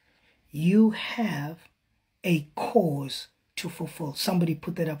 You have a cause to fulfill. Somebody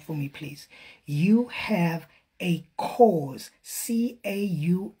put that up for me, please. You have a cause, C-A-U-S-E.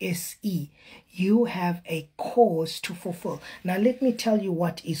 You have a cause to fulfill. Now, let me tell you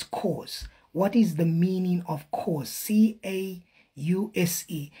what is cause. What is the meaning of cause? C-A-U-S-E.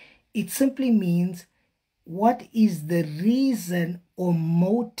 It simply means what is the reason or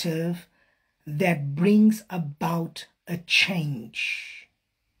motive that brings about a change.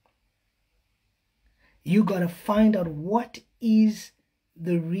 You got to find out what is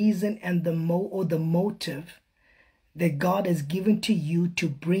the reason and the motive that God has given to you to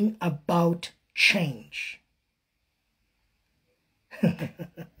bring about change.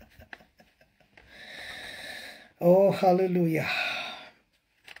 Oh, hallelujah.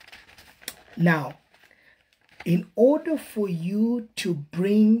 Now, in order for you to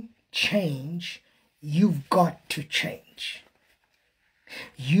bring change, you've got to change.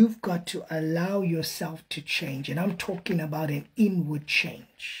 You've got to allow yourself to change. And I'm talking about an inward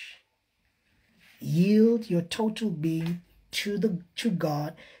change. Yield your total being to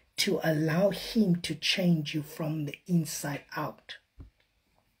God to allow him to change you from the inside out.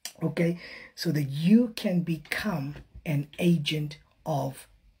 Okay? So that you can become an agent of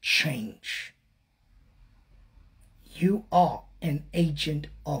change. You are an agent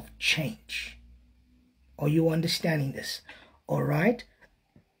of change. Are you understanding this? All right?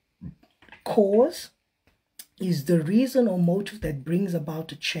 Cause is the reason or motive that brings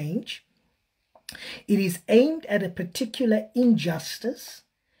about a change. It is aimed at a particular injustice,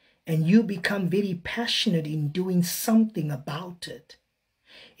 and you become very passionate in doing something about it.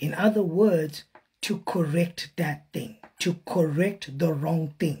 In other words, to correct that thing, to correct the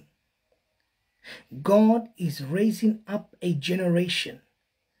wrong thing. God is raising up a generation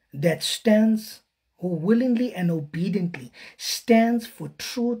that stands, who willingly and obediently stands for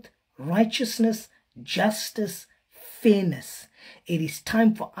truth, righteousness, justice, fairness. It is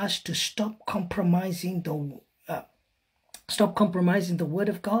time for us to stop compromising the word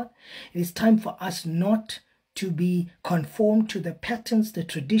of God. It is time for us not to be conformed to the patterns, the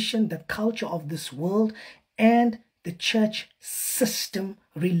tradition, the culture of this world and the church system,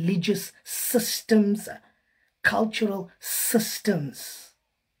 religious systems, cultural systems.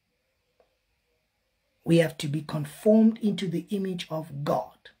 We have to be conformed into the image of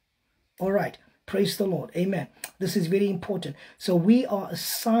God. All right. Praise the Lord. Amen. This is very important. So we are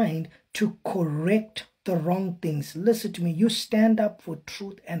assigned to correct the wrong things. Listen to me. You stand up for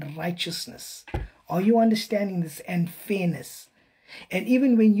truth and righteousness. Are you understanding this? And fairness. And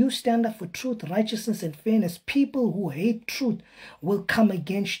even when you stand up for truth, righteousness, and fairness, people who hate truth will come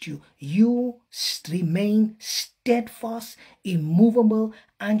against you. You remain steadfast, immovable,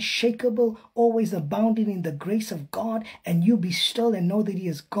 unshakable, always abounding in the grace of God. And you be still and know that he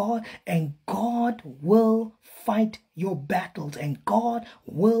is God. And God will fight your battles. And God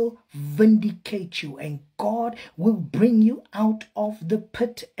will vindicate you. And God will bring you out of the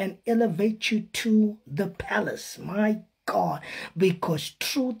pit and elevate you to the palace. My God, because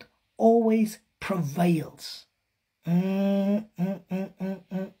truth always prevails.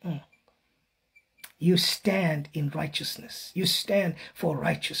 You stand in righteousness. You stand for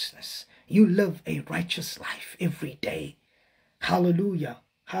righteousness. You live a righteous life every day. Hallelujah.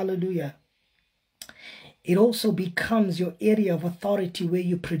 Hallelujah. It also becomes your area of authority where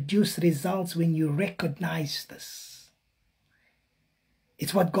you produce results when you recognize this.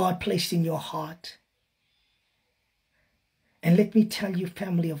 It's what God placed in your heart. And let me tell you,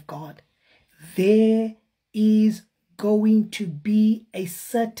 family of God, there is going to be a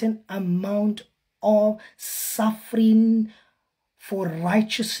certain amount of suffering for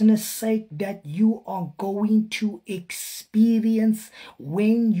righteousness' sake that you are going to experience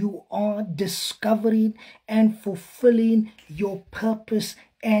when you are discovering and fulfilling your purpose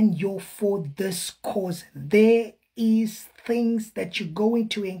and your for this cause. There is things that you're going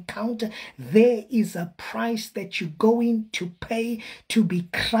to encounter. There is a price that you're going to pay to be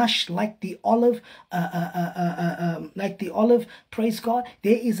crushed like the olive, praise God.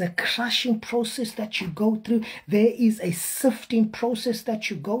 There is a crushing process that you go through. There is a sifting process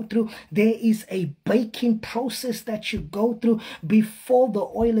that you go through. There is a baking process that you go through before the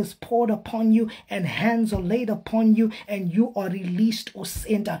oil is poured upon you and hands are laid upon you and you are released or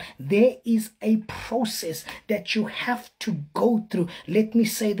sent out. There is a process that you have to to go through. Let me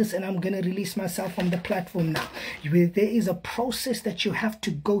say this, and I'm going to release myself from the platform now. There is a process that you have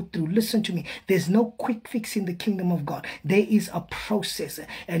to go through. Listen to me. There's no quick fix in the kingdom of God. There is a process.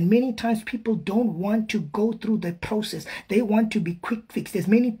 And many times people don't want to go through the process. They want to be quick fix. There's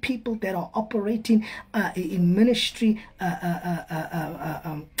many people that are operating in ministry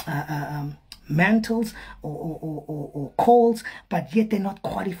mantles or calls, but yet they're not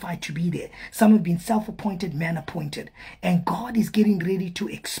qualified to be there. Some have been self-appointed, man-appointed, and God is getting ready to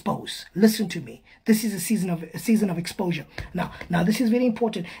expose. Listen to me. This is a season of exposure. Now this is very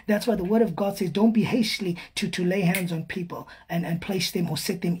important. That's why the word of God says, don't be hastily to lay hands on people and place them or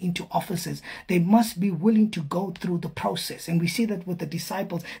set them into offices. They must be willing to go through the process. And we see that with the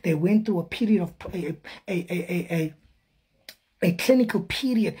disciples, they went through a period of a clinical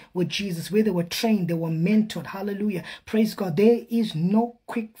period with Jesus where they were trained, they were mentored. Hallelujah. Praise God. There is no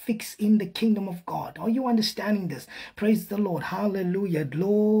quick fix in the kingdom of God. Are you understanding this? Praise the Lord. Hallelujah.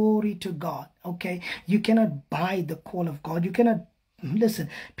 Glory to God. Okay. You cannot buy the call of God. You cannot. Listen,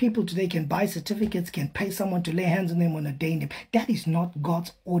 people today can buy certificates, can pay someone to lay hands on them and ordain them. That is not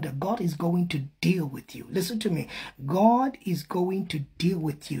God's order. God is going to deal with you. Listen to me. God is going to deal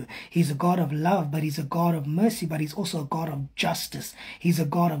with you. He's a God of love, but he's a God of mercy, but he's also a God of justice. He's a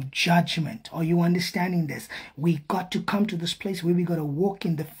God of judgment. Are you understanding this? We got to come to this place where we got to walk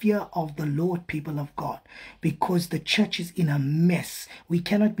in the fear of the Lord, people of God, because the church is in a mess. We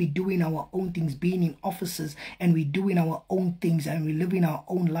cannot be doing our own things, being in offices, and we doing our own things, and we living our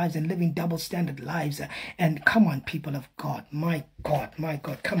own lives and living double standard lives. And come on, people of God, my God,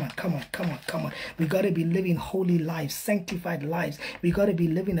 come on. We got to be living holy lives, sanctified lives. We got to be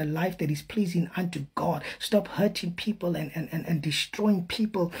living a life that is pleasing unto God. Stop hurting people and destroying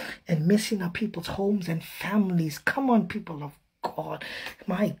people and messing up people's homes and families. Come on, people of God,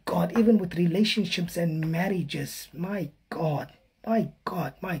 my God, even with relationships and marriages, my God. My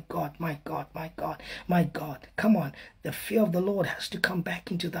God. Come on. The fear of the Lord has to come back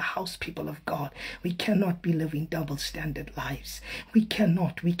into the house, people of God. We cannot be living double standard lives. We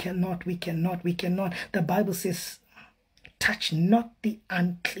cannot. The Bible says, touch not the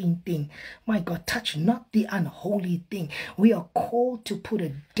unclean thing. My God, touch not the unholy thing. We are called to put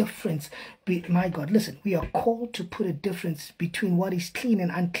a difference. My God, listen, we are called to put a difference between what is clean and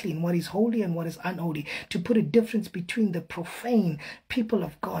unclean, what is holy and what is unholy, to put a difference between the profane. People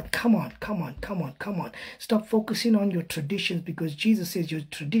of God, come on. Stop focusing on your traditions, because Jesus says your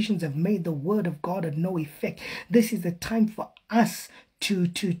traditions have made the word of God of no effect. This is the time for us to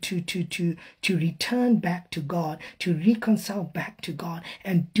return back to God, to reconcile back to God,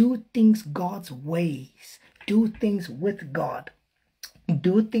 and do things God's ways. Do things with God.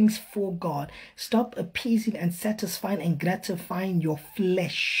 Do things for God. Stop appeasing and satisfying and gratifying your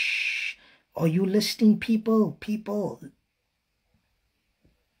flesh. Are you listening, people?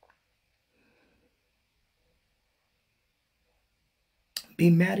 Be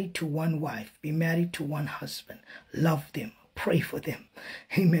married to one wife. Be married to one husband. Love them. Pray for them.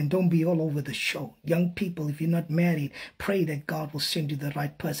 Amen. Don't be all over the show. Young people, if you're not married, pray that God will send you the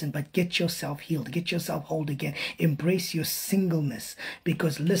right person. But get yourself healed. Get yourself whole again. Embrace your singleness.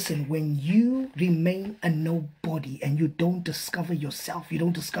 Because listen, when you remain a nobody and you don't discover yourself, you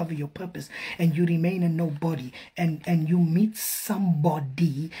don't discover your purpose, and you remain a nobody, and you meet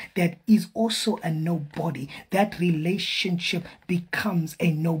somebody that is also a nobody, that relationship becomes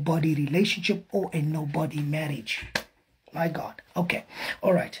a nobody relationship or a nobody marriage. My God. Okay.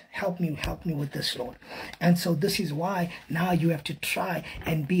 All right. Help me with this, Lord. And so this is why now you have to try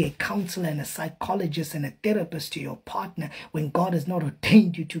and be a counselor and a psychologist and a therapist to your partner when God has not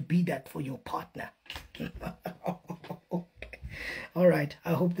ordained you to be that for your partner. Okay. All right.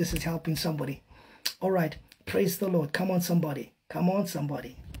 I hope this is helping somebody. All right. Praise the Lord. Come on, somebody.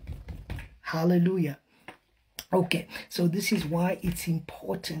 Hallelujah. Okay. So this is why it's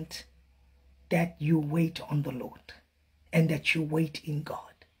important that you wait on the Lord. And that you wait in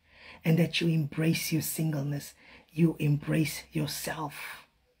God, and that you embrace your singleness, you embrace yourself,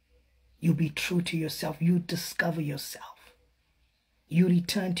 you be true to yourself, you discover yourself, you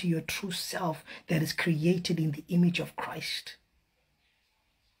return to your true self that is created in the image of Christ.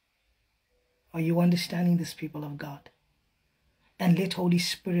 Are you understanding this, people of God? And let Holy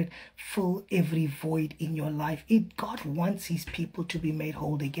Spirit fill every void in your life. God wants his people to be made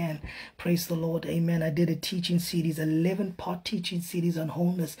whole again. Praise the Lord. Amen. I did a teaching series, 11-part teaching series on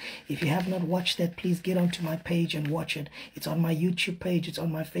wholeness. If you have not watched that, please get onto my page and watch it. It's on my YouTube page. It's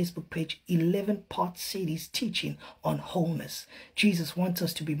on my Facebook page. 11-part series teaching on wholeness. Jesus wants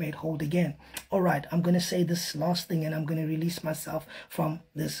us to be made whole again. All right. I'm going to say this last thing and I'm going to release myself from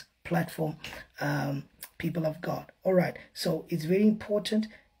this platform, people of God. All right. So it's very important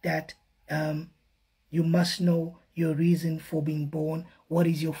that you must know your reason for being born. What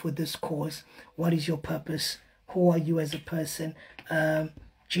is your for this cause? What is your purpose? Who are you as a person?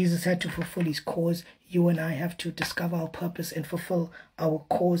 Jesus had to fulfill his cause. You and I have to discover our purpose and fulfill our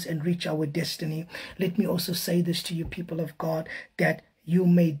cause and reach our destiny. Let me also say this to you, people of God, that you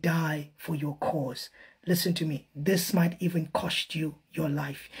may die for your cause. Listen to me. This might even cost you your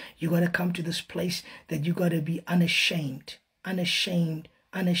life. You got to come to this place that you got to be unashamed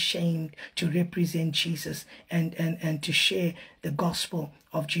to represent Jesus and to share the gospel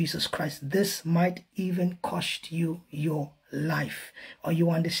of Jesus Christ. This might even cost you your life. Are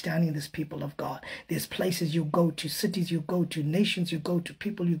you understanding this, people of God? There's places you go to, cities you go to, nations you go to,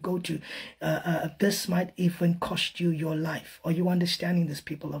 people you go to. This might even cost you your life. Are you understanding this,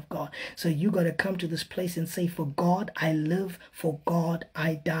 people of God? So you got to come to this place and say, for God I live, for God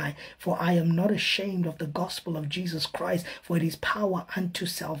I die. For I am not ashamed of the gospel of Jesus Christ, for it is power unto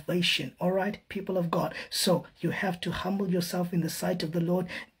salvation. All right, people of God. So you have to humble yourself in the sight of the Lord.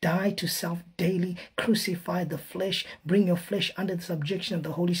 Die to self daily, crucify the flesh, bring your flesh under the subjection of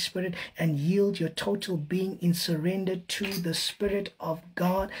the Holy Spirit, and yield your total being in surrender to the Spirit of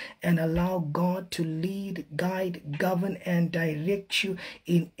God, and allow God to lead, guide, govern, and direct you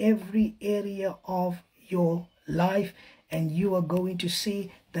in every area of your life. And you are going to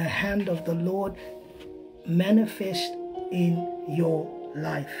see the hand of the Lord manifest in your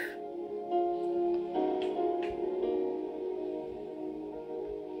life.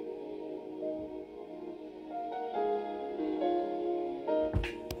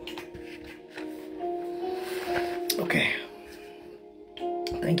 Okay.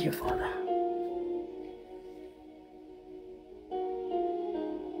 Thank you, Father.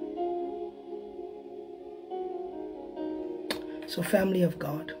 So, family of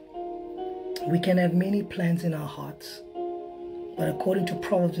God, we can have many plans in our hearts, but according to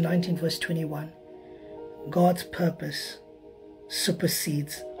Proverbs 19 verse 21, God's purpose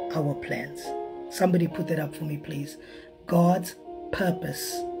supersedes our plans. Somebody put that up for me, please. God's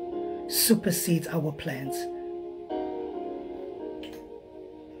purpose supersedes our plans.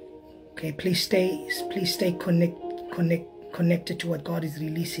 Okay, please stay connected to what God is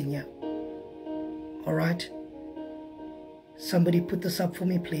releasing here. All right. Somebody put this up for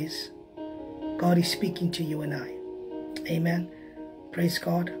me, please. God is speaking to you and I. Amen. Praise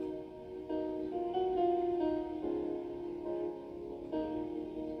God.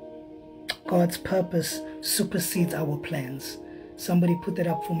 God's purpose supersedes our plans. Somebody put that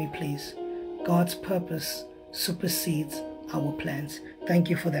up for me, please. God's purpose supersedes our plans.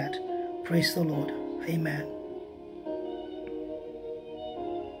 Thank you for that. Praise the Lord. Amen.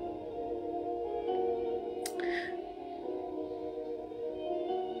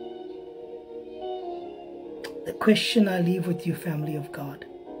 The question I leave with you, family of God.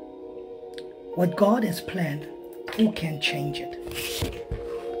 What God has planned, who can change it?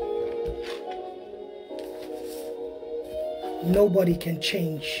 Nobody can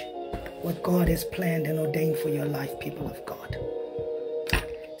change what God has planned and ordained for your life, people of God.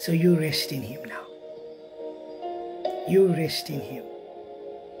 So you rest in Him now. You rest in Him.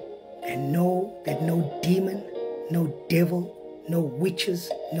 And know that no demon, no devil, no witches,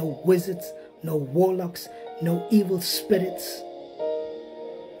 no wizards, no warlocks, no evil spirits,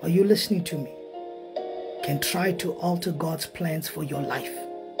 are you listening to me, can try to alter God's plans for your life.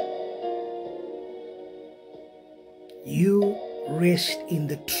 You rest in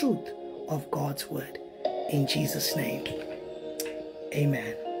the truth of God's word. In Jesus' name.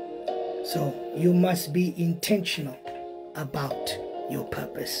 Amen. So you must be intentional about your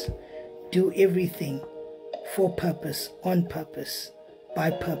purpose. Do everything for purpose, on purpose,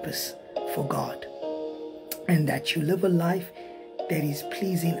 by purpose for God. And that you live a life that is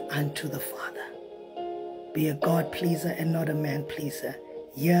pleasing unto the Father. Be a God pleaser and not a man pleaser.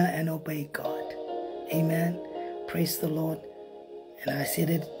 Hear and obey God. Amen. Praise the Lord. And I said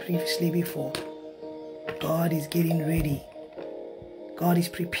it previously before. God is getting ready. God is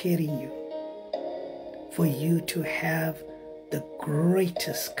preparing you for you to have the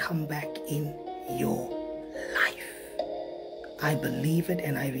greatest comeback in your life. I believe it,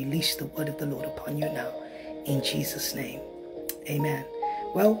 and I release the word of the Lord upon you now. In Jesus' name. Amen.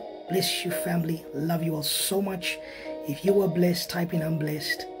 Well, bless you, family. Love you all so much. If you were blessed, type in I'm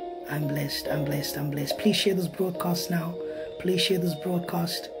blessed. I'm blessed. I'm blessed. I'm blessed. Please share this broadcast now. Please share this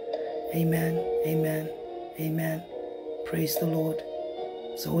broadcast. Amen. Amen. Amen. Praise the Lord.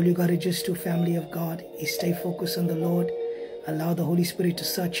 So all you got to just do, family of God, is stay focused on the Lord. Allow the Holy Spirit to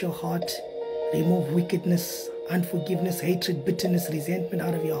search your heart. Remove wickedness unforgiveness, hatred, bitterness, resentment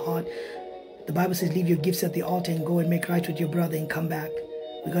out of your heart. The Bible says, leave your gifts at the altar and go and make right with your brother and come back.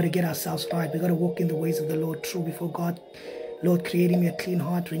 We got to get ourselves right. We got to walk in the ways of the Lord true before God. Lord, create in me a clean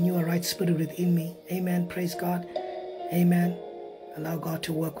heart, renew a right spirit within me. Amen. Praise God. Amen. Allow God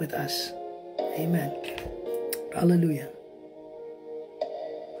to work with us. Amen. Hallelujah.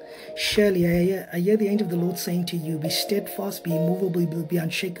 Surely I hear the angel of the Lord saying to you, be steadfast, be immovable, be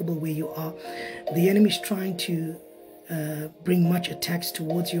unshakable where you are. The enemy is trying to bring much attacks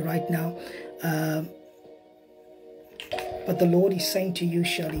towards you right now. But the Lord is saying to you,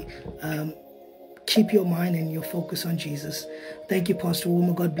 Shirley, keep your mind and your focus on Jesus. Thank you, Pastor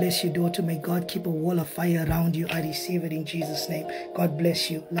Woman. God bless you, daughter. May God keep a wall of fire around you. I receive it in Jesus' name. God bless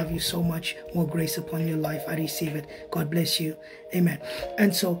you. Love you so much. More grace upon your life. I receive it. God bless you. Amen.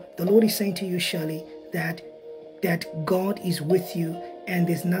 And so the Lord is saying to you, Shirley, that God is with you and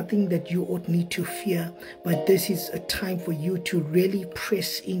there's nothing that you ought need to fear. But this is a time for you to really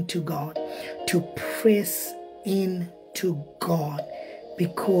press into God, to press into God.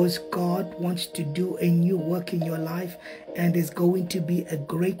 Because God wants to do a new work in your life, and there's going to be a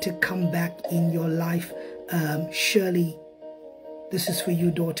greater comeback in your life. Shirley, this is for you,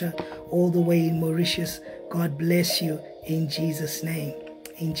 daughter, all the way in Mauritius. God bless you in Jesus' name.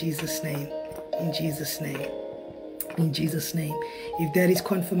 In Jesus' name. In Jesus' name. In Jesus' name. If there is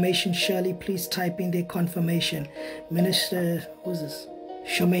confirmation, Shirley, please type in their confirmation. Minister, who's this?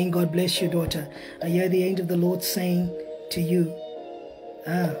 Shemaine, God bless you, daughter. I hear the angel of the Lord saying to you,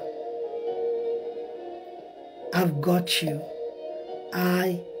 I've got you.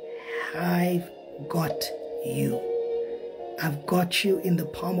 I've got you. I've got you in the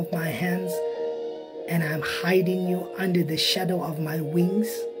palm of my hands, and I'm hiding you under the shadow of my wings.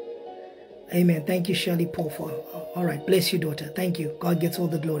 Amen. Thank you, Shirley Paul. All right. Bless you, daughter. Thank you. God gets all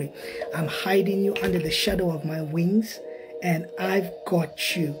the glory. I'm hiding you under the shadow of my wings, and I've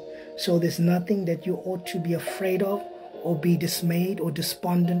got you. So there's nothing that you ought to be afraid of, or be dismayed or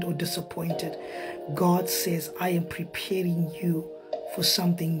despondent or disappointed. God says, I am preparing you for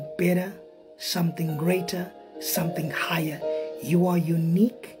something better, something greater, something higher. You are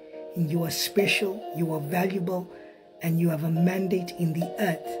unique and you are special, you are valuable, and you have a mandate in the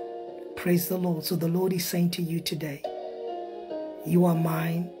earth. Praise the Lord. So the Lord is saying to you today, you are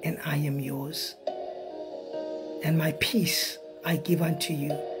mine and I am yours. And my peace I give unto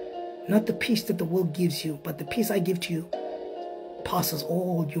you. Not the peace that the world gives you, but the peace I give to you passes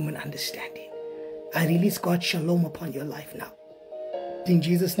all human understanding. I release God's shalom upon your life now. In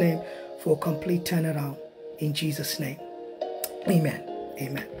Jesus' name, for a complete turnaround. In Jesus' name. Amen.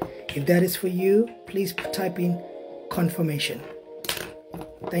 Amen. If that is for you, please type in confirmation.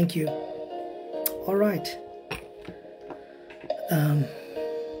 Thank you. All right.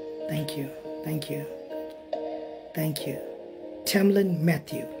 Thank you. Thank you. Thank you. Tamlin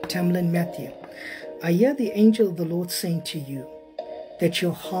Matthew. I hear the angel of the Lord saying to you that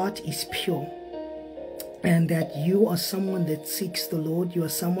your heart is pure and that you are someone that seeks the Lord. You are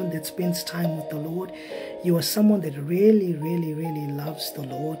someone that spends time with the Lord. You are someone that really, really, really loves the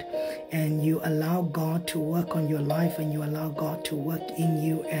Lord, and you allow God to work on your life, and you allow God to work in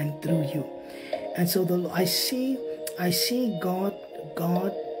you and through you. And so I see God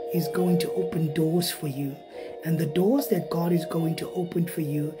is going to open doors for you. And the doors that God is going to open for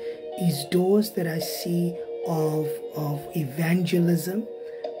you is doors that I see of evangelism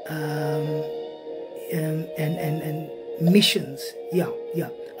and missions. Yeah.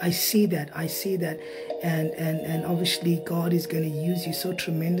 I see that. And obviously God is going to use you so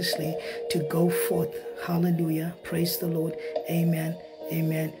tremendously to go forth. Hallelujah. Praise the Lord. Amen.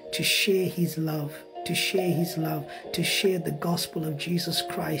 Amen. To share his love. To share his love, to share the gospel of Jesus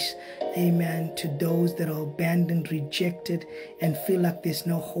Christ, amen, to those that are abandoned, rejected, and feel like there's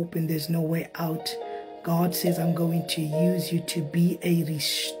no hope and there's no way out. God says, I'm going to use you to be a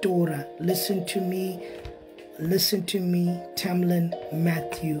restorer. Listen to me, Tamlin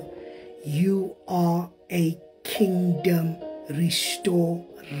Matthew. You are a kingdom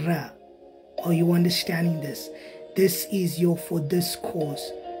restorer. Are you understanding this? This is for this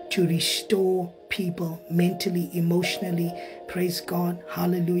cause, to restore people mentally, emotionally, praise God,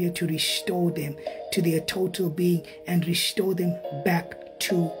 hallelujah, to restore them to their total being and restore them back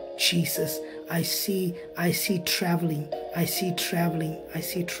to Jesus. I see traveling.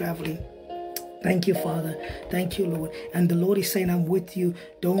 Thank you, Father. Thank you, Lord. And the Lord is saying, I'm with you.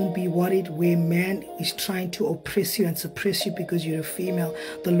 Don't be worried where man is trying to oppress you and suppress you because you're a female.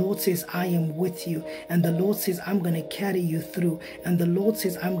 The Lord says, I am with you. And the Lord says, I'm going to carry you through. And the Lord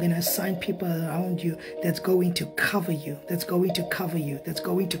says, I'm going to assign people around you that's going to cover you. That's going to cover you. That's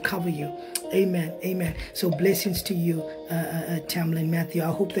going to cover you. Amen. Amen. So blessings to you, Tamlin Matthew.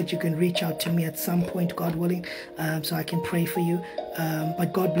 I hope that you can reach out to me at some point, God willing, so I can pray for you.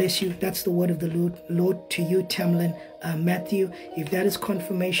 But God bless you. That's the word of the Lord to you, Tamlin Matthew. If that is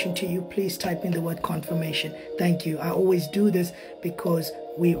confirmation to you, please type in the word confirmation. Thank you. I always do this because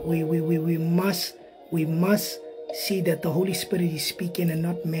we must see that the Holy Spirit is speaking and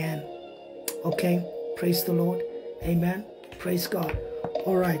not man. Okay? Praise the Lord. Amen. Praise God.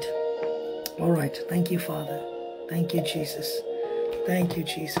 All right. All right. Thank you, Father. Thank you, Jesus. Thank you,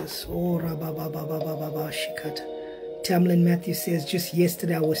 Jesus. Oh, shikata. Tamlin Matthew says, just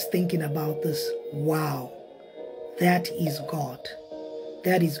yesterday I was thinking about this. Wow. That is God.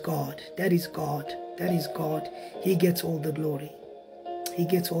 That is God. That is God. That is God. He gets all the glory. He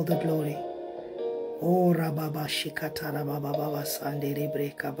gets all the glory. Oh, rababa shikata rababa sande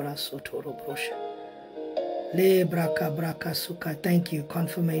rebreka brasotoro brosha. Le braka braka suka. Thank you.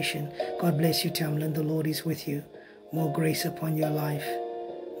 Confirmation. God bless you, Tamlin. The Lord is with you. More grace upon your life.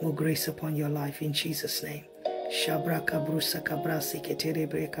 More grace upon your life in Jesus' name. Shabraka brusa kabrasi ketere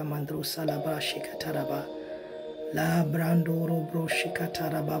breka mandrusa la brashi kataraba. La brandoro broshi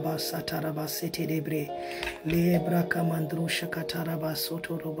kataraba sataraba seterebre. Le braka mandrusha kataraba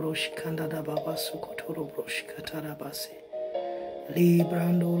sotoro broshi kandada baba sukotoro broshi katarabase. Le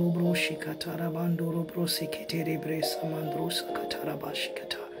brandoro broshi katarabandoro brosi keterebre samandrusa katarabashi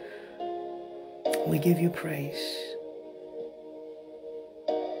kata. We give you praise.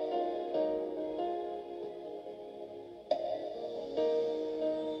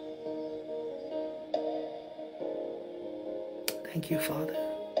 Thank you, Father.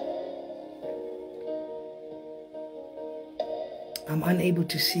 I'm unable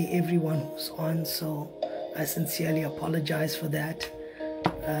to see everyone who's on, so I sincerely apologize for that.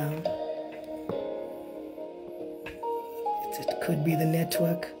 It could be the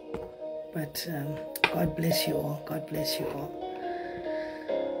network, but God bless you all. God bless you all.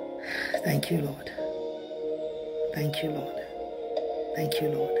 Thank you, Lord. Thank you, Lord. Thank you,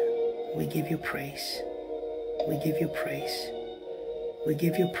 Lord. We give you praise. We give you praise. We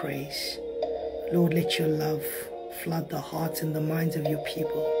give you praise. Lord, let your love flood the hearts and the minds of your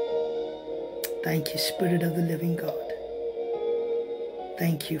people. Thank you, Spirit of the living God.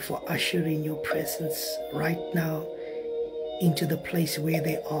 Thank you for ushering your presence right now into the place where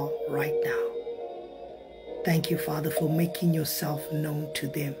they are right now. Thank you, Father, for making yourself known to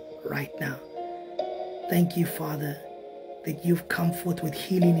them right now. Thank you, Father, that you've come forth with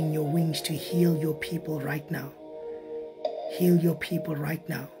healing in your wings to heal your people right now. Heal your people right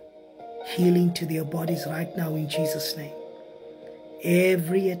now. Healing to their bodies right now in Jesus' name.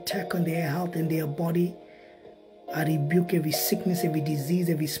 Every attack on their health and their body, I rebuke every sickness, every disease,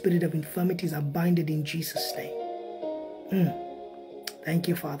 every spirit of infirmities are binded in Jesus' name. Thank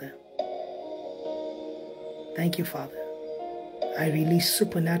you, Father. Thank you, Father. I release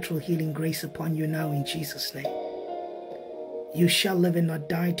supernatural healing grace upon you now in Jesus' name. You shall live and not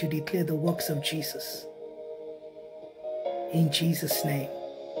die to declare the works of Jesus. In Jesus' name.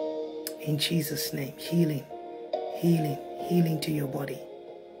 In Jesus' name. Healing. Healing. Healing to your body.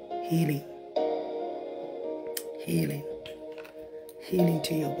 Healing. Healing. Healing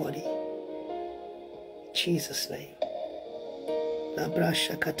to your body. In Jesus' name. La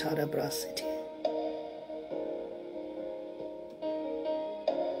brasha katara brasiti.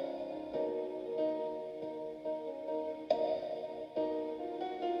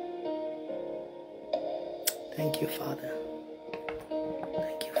 Thank you, Father.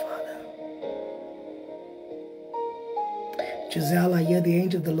 Thank you, Father. Giselle, I hear the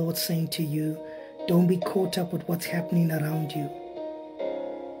angel of the Lord saying to you, don't be caught up with what's happening around you.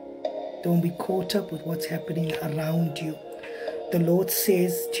 Don't be caught up with what's happening around you. The Lord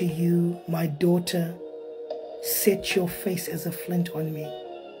says to you, my daughter, set your face as a flint on me.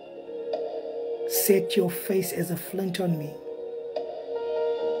 Set your face as a flint on me.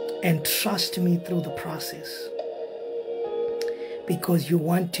 And trust me through the process. Because you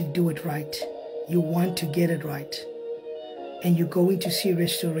want to do it right. You want to get it right. And you're going to see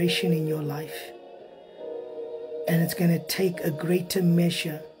restoration in your life. And it's going to take a greater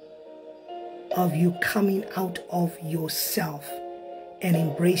measure of you coming out of yourself and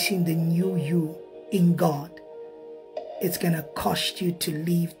embracing the new you in God. It's going to cost you to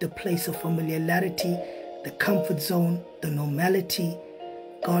leave the place of familiarity, the comfort zone, the normality,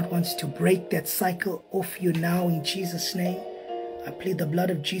 God wants to break that cycle off you now in Jesus' name. I plead the blood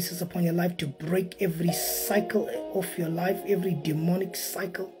of Jesus upon your life to break every cycle off your life, every demonic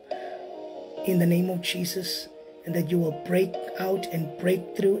cycle in the name of Jesus, and that you will break out and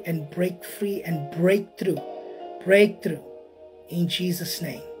break through and break free and break through in Jesus'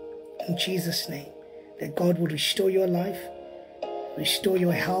 name. In Jesus' name, that God will restore your life, restore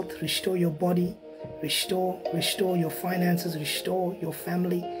your health, restore your body, restore your finances, restore your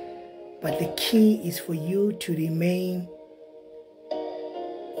family. But the key is for you to remain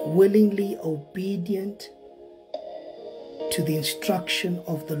willingly obedient to the instruction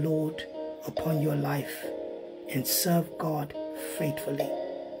of the Lord upon your life and serve God faithfully.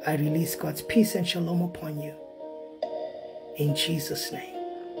 I release God's peace and shalom upon you in Jesus' name.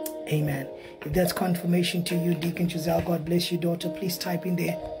 Amen. If that's confirmation to you, Deacon Giselle, God bless you, daughter. Please type in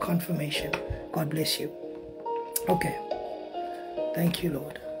there confirmation. God bless you. Okay. Thank you,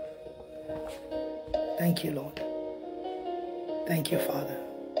 Lord. Thank you, Lord. Thank you, Father.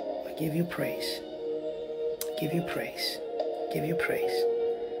 I give you praise. Give you praise. Give you praise.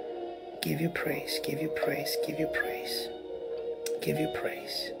 Give you praise. Give you praise. Give you praise. Give you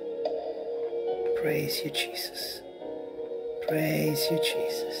praise. Praise you, Jesus. Praise you,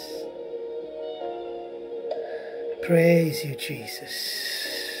 Jesus. Praise you, Jesus.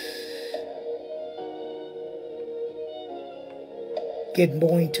 Get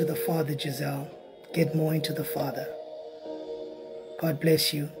more into the Father, Giselle. Get more into the Father. God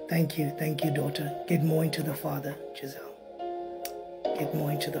bless you. Thank you, daughter. Get more into the Father, Giselle. Get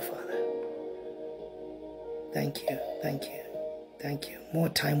more into the Father. Thank you, thank you, thank you. More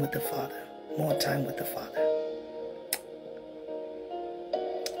time with the Father. More time with the Father.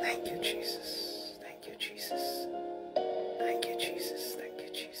 Thank you, Jesus. Thank you, Jesus. Thank you, Jesus. Thank you,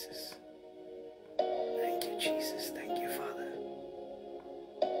 Jesus. Thank you, Jesus. Thank you, Father.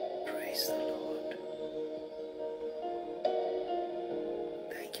 Praise the Lord.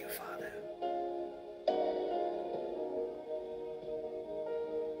 Thank you, Father.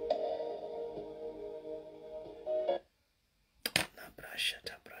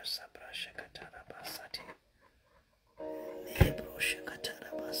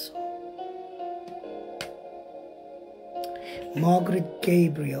 Margaret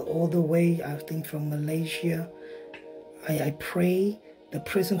Gabriel, all the way, I think, from Malaysia. I pray the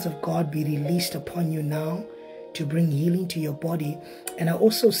presence of God be released upon you now to bring healing to your body. And I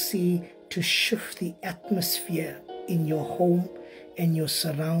also see to shift the atmosphere in your home and your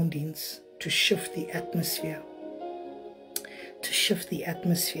surroundings, to shift the atmosphere. To shift the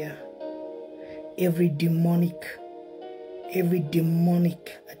atmosphere. Every demonic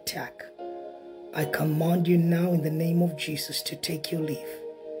attack, I command you now in the name of Jesus to take your leave.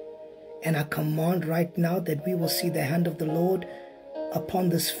 And I command right now that we will see the hand of the Lord upon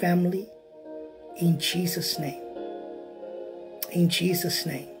this family in Jesus' name. In Jesus'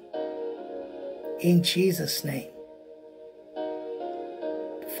 name. In Jesus' name.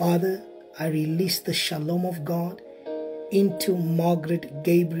 Father, I release the shalom of God into Margaret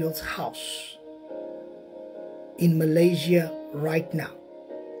Gabriel's house in Malaysia right now,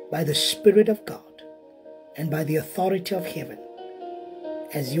 by the Spirit of God and by the authority of heaven.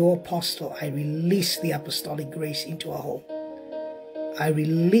 As your apostle, I release the apostolic grace into our home. I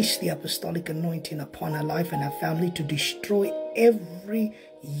release the apostolic anointing upon our life and our family to destroy every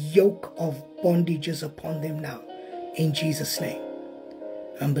yoke of bondages upon them now, in Jesus' name.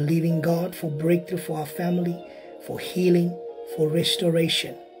 I'm believing God for breakthrough for our family, for healing, for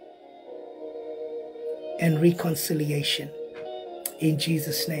restoration and reconciliation. In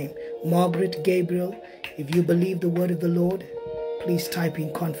Jesus' name. Margaret Gabriel, if you believe the word of the Lord, please type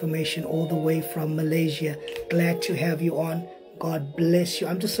in confirmation all the way from Malaysia. Glad to have you on. God bless you.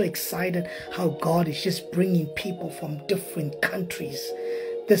 I'm just so excited how God is just bringing people from different countries.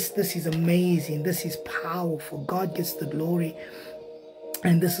 This is amazing. This is powerful. God gets the glory.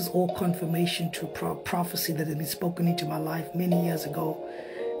 And this is all confirmation to prophecy that has been spoken into my life many years ago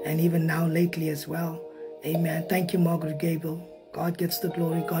and even now lately as well. Amen. Thank you, Margaret Gabriel. God gets the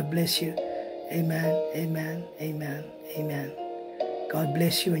glory. God bless you. Amen. Amen. Amen. Amen. God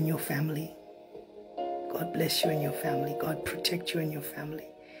bless you and your family. God bless you and your family. God protect you and your family.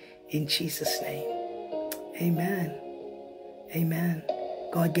 In Jesus' name. Amen. Amen.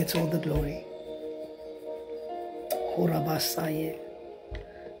 God gets all the glory.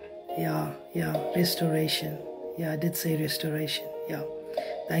 Yeah. Restoration. Yeah, I did say restoration. Yeah.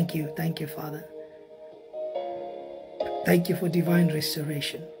 Thank you, Father. Thank you for divine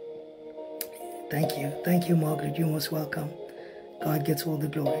restoration. Thank you, Margaret. You're most welcome. God gets all the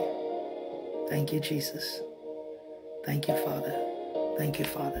glory. Thank you, Jesus. Thank you, Father. Thank you,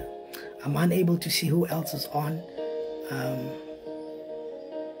 Father. I'm unable to see who else is on.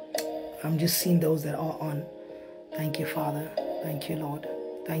 I'm just seeing those that are on. Thank you, Father. Thank you, Lord.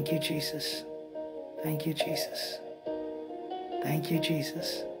 Thank you, Jesus. Thank you, Jesus. Thank you,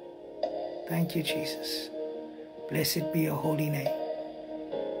 Jesus. Thank you, Jesus. Blessed be your holy name.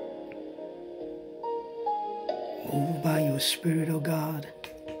 Move by your Spirit, O God.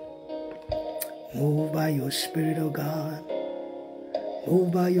 Move by your Spirit, O God.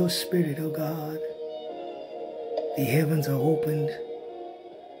 Move by your Spirit, O God. The heavens are opened.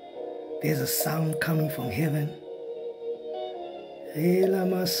 There's a sound coming from heaven.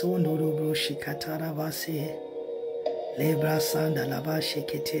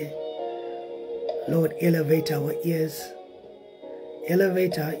 Lord, elevate our ears.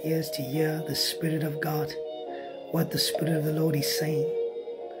 Elevate our ears to hear the Spirit of God, what the Spirit of the Lord is saying.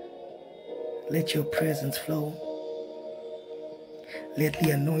 Let your presence flow. Let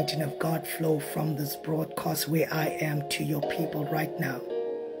the anointing of God flow from this broadcast where I am to your people right now,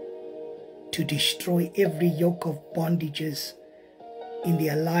 to destroy every yoke of bondages in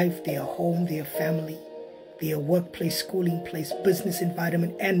their life, their home, their family, their workplace, schooling place, business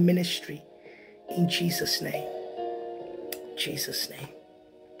environment, and ministry. In Jesus' name. Jesus' name.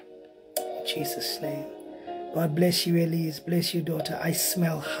 Jesus' name. God bless you, Elise. Bless you, daughter. I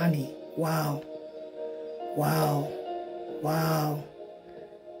smell honey. Wow. Wow. Wow.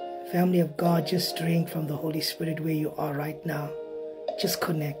 Family of God, just drink from the Holy Spirit where you are right now. Just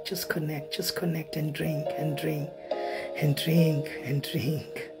connect, just connect, just connect and drink and drink and drink and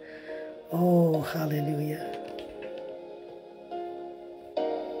drink. Oh, hallelujah.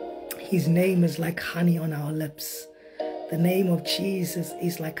 His name is like honey on our lips. The name of Jesus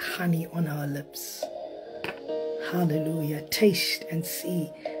is like honey on our lips. Hallelujah. Taste and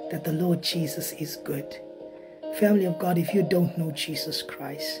see that the Lord Jesus is good. Family of God, if you don't know Jesus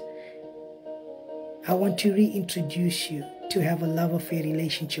Christ, I want to reintroduce you to have a love affair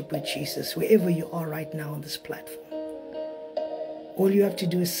relationship with Jesus wherever you are right now on this platform. All you have to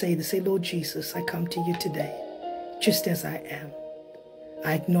do is say, Lord Jesus, I come to you today just as I am.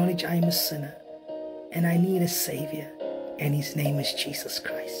 I acknowledge I am a sinner and I need a Savior, and His name is Jesus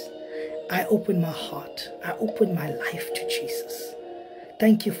Christ. I open my heart. I open my life to Jesus.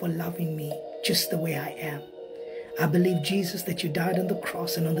 Thank you for loving me just the way I am. I believe, Jesus, that you died on the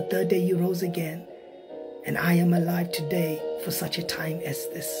cross and on the third day you rose again. And I am alive today for such a time as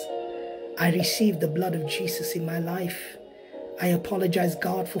this. I receive the blood of Jesus in my life. I apologize,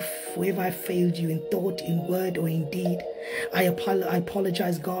 God, for wherever I failed you in thought, in word, or in deed. I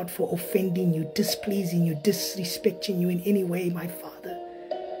apologize, God, for offending you, displeasing you, disrespecting you in any way, my Father.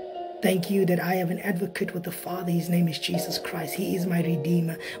 Thank you that I have an advocate with the Father. His name is Jesus Christ. He is my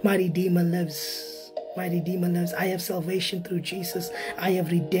Redeemer. My Redeemer lives. My Redeemer lives. I have salvation through Jesus. I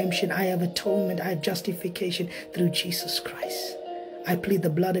have redemption. I have atonement. I have justification through Jesus Christ. I plead the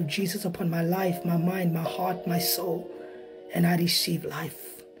blood of Jesus upon my life, my mind, my heart, my soul, and I receive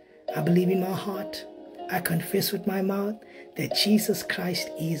life. I believe in my heart. I confess with my mouth that Jesus Christ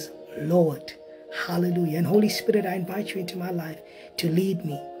is Lord. Hallelujah. And Holy Spirit, I invite you into my life to lead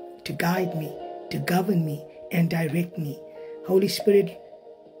me, to guide me, to govern me, and direct me. Holy Spirit,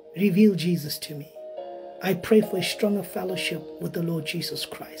 reveal Jesus to me. I pray for a stronger fellowship with the Lord Jesus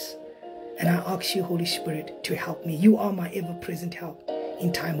Christ. And I ask you, Holy Spirit, to help me. You are my ever-present help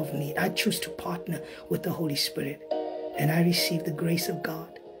in time of need. I choose to partner with the Holy Spirit, and I receive the grace of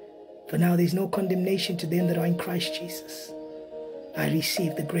God. For now there's no condemnation to them that are in Christ Jesus. I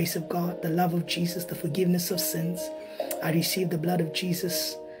receive the grace of God, the love of Jesus, the forgiveness of sins. I receive the blood of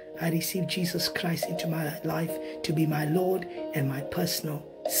Jesus. I receive Jesus Christ into my life to be my Lord and my personal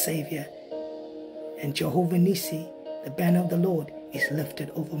Savior. And Jehovah Nissi, the banner of the Lord, is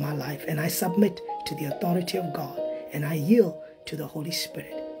lifted over my life. And I submit to the authority of God, and I yield to the Holy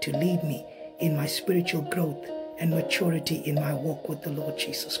Spirit to lead me in my spiritual growth and maturity in my walk with the Lord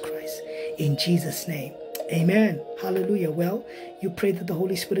Jesus Christ. In Jesus' name, amen. Hallelujah. Well, you pray that the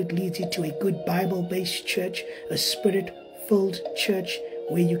Holy Spirit leads you to a good Bible-based church, a Spirit-filled church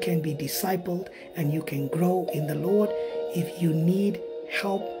where you can be discipled and you can grow in the Lord. If you need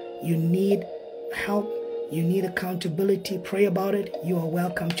help, you need accountability, pray about it. You are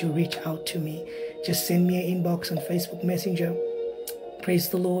welcome to reach out to me. Just send me an inbox on Facebook Messenger. Praise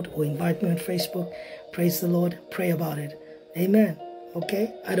the Lord. Or invite me on Facebook. Praise the Lord. Pray about it. Amen.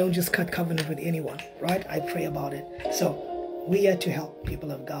 Okay? I don't just cut covenant with anyone, right? I pray about it. So, we are to help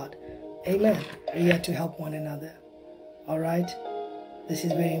people of God. Amen. We are to help one another. All right? This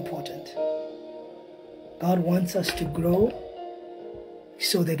is very important. God wants us to grow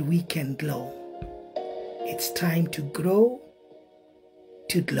so that we can glow. It's time to grow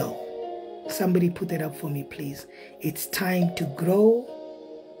to glow. Somebody put that up for me, please. It's time to grow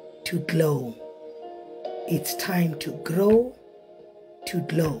to glow. It's time to grow to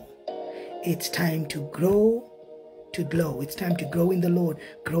glow. It's time to grow to glow. It's time to grow in the Lord,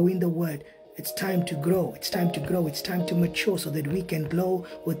 grow in the Word. It's time to grow. It's time to grow. It's time to mature so that we can glow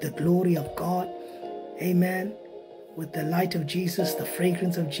with the glory of God. Amen. With the light of Jesus, the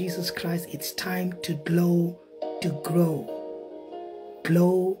fragrance of Jesus Christ. It's time to glow to grow.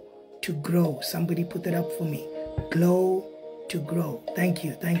 Glow to grow. Somebody put that up for me. Glow to grow. Thank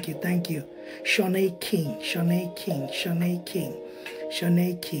you, thank you, thank you. Shanae King, Shanae King, Shanae King,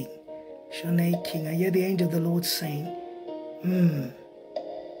 Shanae King, Shanae King. I hear the angel of the Lord saying,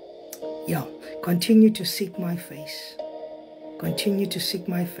 yeah, continue to seek my face. Continue to seek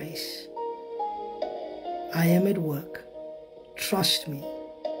my face. I am at work. Trust me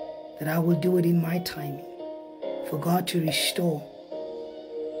that I will do it in my timing. For God to restore.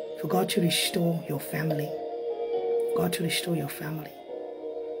 For God to restore your family. God to restore your family.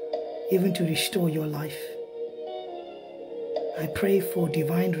 Even to restore your life. I pray for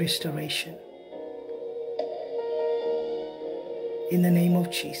divine restoration. In the name of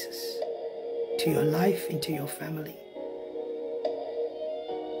Jesus. To your life and to your family.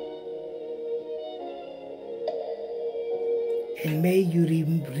 And may you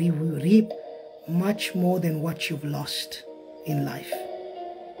reap much more than what you've lost in life.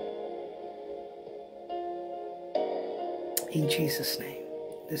 In Jesus' name.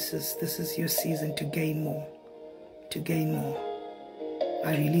 This is your season to gain more. To gain more.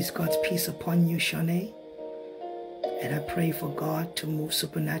 I release God's peace upon you, Shanae. And I pray for God to move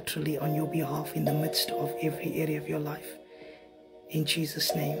supernaturally on your behalf in the midst of every area of your life. In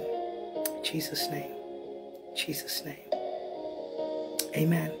Jesus' name. Jesus' name. Jesus' name.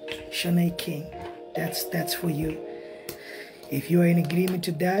 Amen. Shanae King, that's for you. If you are in agreement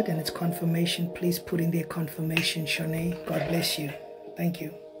to that and it's confirmation, please put in there confirmation, Shanae. God bless you. Thank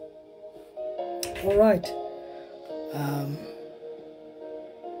you. All right.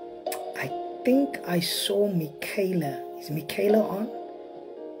 I think I saw Michaela. Is Michaela on?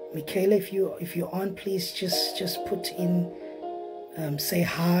 Michaela, if you're on, please just put in say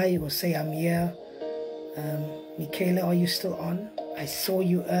hi or say I'm here. Michaela, are you still on? I saw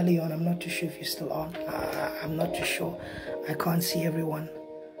you early on. I'm not too sure if you're still on. I'm not too sure. I can't see everyone.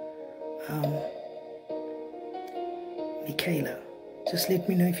 Michaela, just let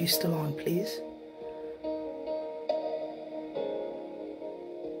me know if you're still on, please.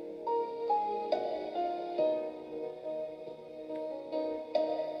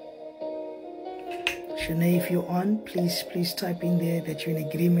 Shanae, if you're on, please type in there that you're in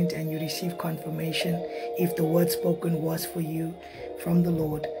agreement and you receive confirmation if the word spoken was for you from the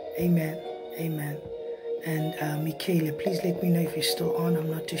Lord. Amen. Amen. And Michaela, please let me know if you're still on. I'm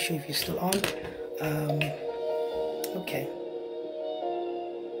not too sure if you're still on. Okay.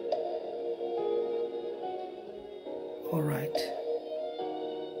 All right.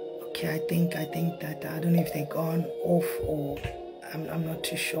 Okay, I think that I don't know if they're gone off or I'm not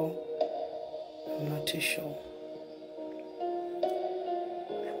too sure. I'm not too sure.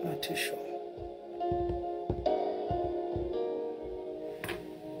 I'm not too sure.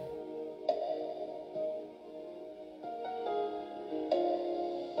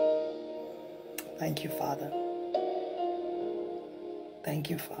 Thank you, Father. Thank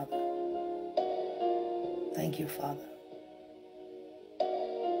you, Father. Thank you, Father.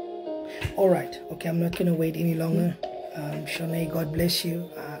 All right. Okay, I'm not going to wait any longer. Shanae, God bless you.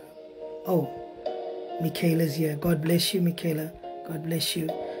 Michaela's here. God bless you, Michaela. God bless you.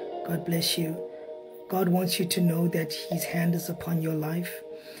 God bless you. God wants you to know that His hand is upon your life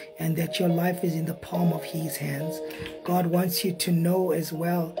and that your life is in the palm of His hands. God wants you to know as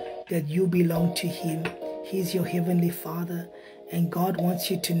well that you belong to Him. He's your Heavenly Father. And God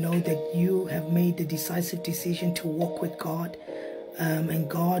wants you to know that you have made the decisive decision to walk with God. And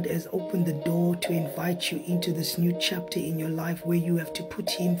God has opened the door to invite you into this new chapter in your life where you have to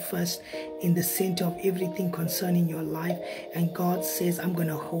put Him first in the center of everything concerning your life. And God says, I'm going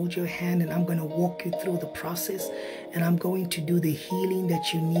to hold your hand and I'm going to walk you through the process. And I'm going to do the healing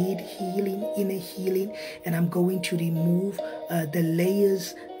that you need, healing, inner healing. And I'm going to remove the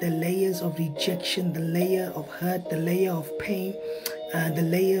layers of rejection, the layer of hurt, the layer of pain. the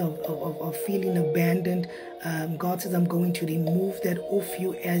layer of feeling abandoned. God says, I'm going to remove that off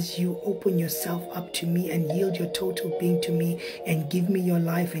you as you open yourself up to me and yield your total being to me and give me your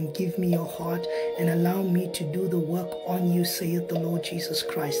life and give me your heart and allow me to do the work on you, saith the Lord Jesus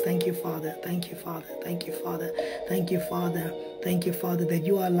Christ. Thank you, Father. Thank you, Father. Thank you, Father. Thank you, Father. Thank you, Father, that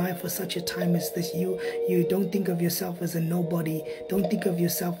you are alive for such a time as this. You don't think of yourself as a nobody. Don't think of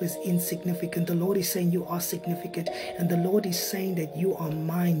yourself as insignificant. The Lord is saying you are significant. And the Lord is saying that you are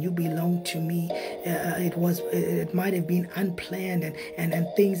mine. You belong to me. It might have been unplanned and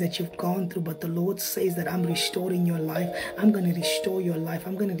things that you've gone through, but the Lord says that I'm restoring your life. I'm going to restore your life.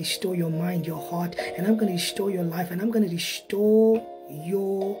 I'm going to restore your mind, your heart, and I'm going to restore your life, and I'm going to restore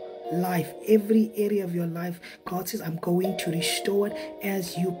your life, every area of your life. God says, I'm going to restore it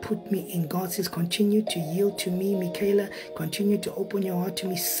as you put me in. God says, continue to yield to me, Michaela. Continue to open your heart to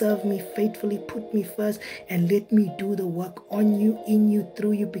me. Serve me faithfully. Put me first and let me do the work on you, in you,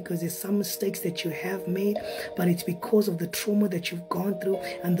 through you, because there's some mistakes that you have made, but it's because of the trauma that you've gone through.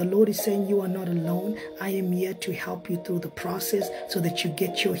 And the Lord is saying, you are not alone. I am here to help you through the process so that you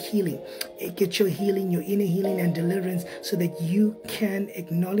get your healing. Get your healing, your inner healing and deliverance, so that you can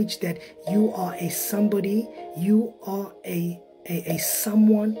acknowledge that you are a somebody, you are a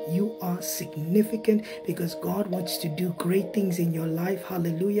someone, you are significant, because God wants to do great things in your life.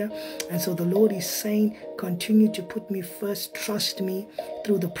 Hallelujah. And so the Lord is saying, continue to put me first, trust me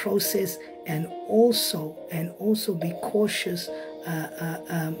through the process, and also be cautious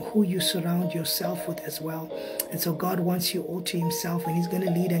who you surround yourself with as well. And so God wants you all to himself, and he's going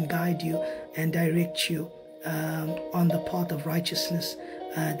to lead and guide you and direct you on the path of righteousness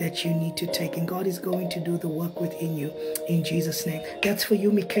that you need to take, and God is going to do the work within you in Jesus' name. That's for you,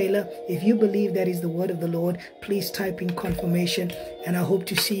 Michaela. If you believe that is the word of the Lord, please type in confirmation, and I hope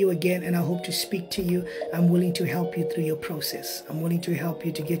to see you again, and I hope to speak to you. I'm willing to help you through your process. I'm willing to help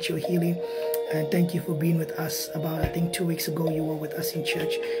you to get your healing. And thank you for being with us. About, I think 2 weeks ago, you were with us in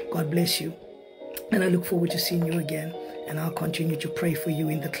church. God bless you, and I look forward to seeing you again, and I'll continue to pray for you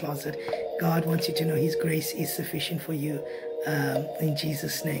in the closet. God wants you to know his grace is sufficient for you. In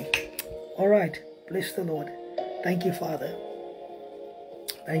Jesus' name. All right. Bless the Lord. Thank you, Father.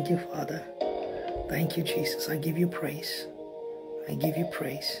 Thank you, Father. Thank you, Jesus. I give you praise. I give you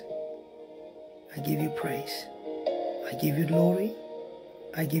praise. I give you praise. I give you glory.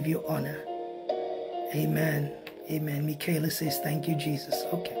 I give you honor. Amen. Amen. Michaela says, thank you, Jesus.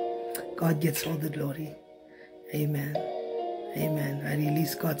 Okay. God gets all the glory. Amen. Amen. I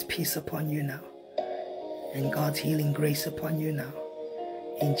release God's peace upon you now, and God's healing grace upon you now.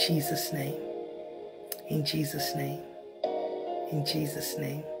 In Jesus' name. In Jesus' name. In Jesus'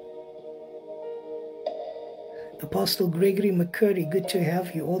 name. Apostle Gregory McCurry, good to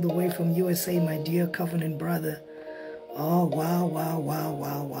have you all the way from USA, my dear covenant brother. Oh, wow, wow, wow,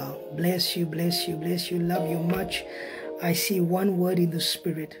 wow, wow. Bless you, bless you, bless you. Love you much. I see one word in the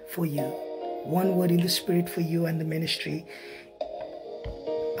spirit for you. One word in the spirit for you and the ministry.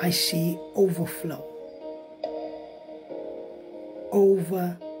 I see overflow.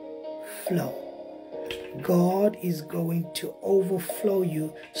 Overflow. God is going to overflow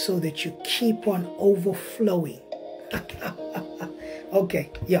you so that you keep on overflowing.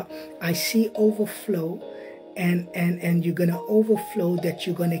 Okay, yeah. I see overflow, and you're going to overflow, that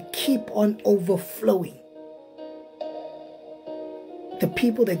you're going to keep on overflowing. The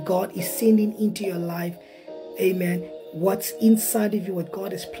people that God is sending into your life, amen, what's inside of you, what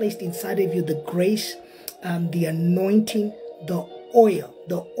God has placed inside of you, the grace, the anointing, the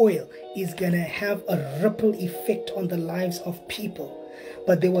oil is going to have a ripple effect on the lives of people.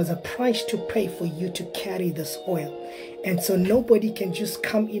 But there was a price to pay for you to carry this oil. And so nobody can just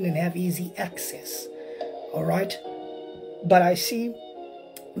come in and have easy access. All right? But I see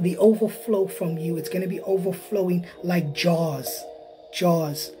the overflow from you. It's going to be overflowing like jars.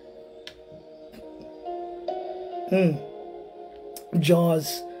 Jars.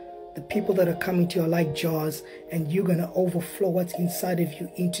 Jars. The people that are coming to you are like jars, and you're going to overflow what's inside of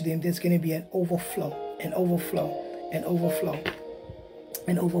you into them. There's going to be an overflow, an overflow, an overflow,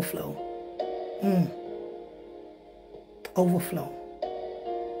 an overflow. Overflow.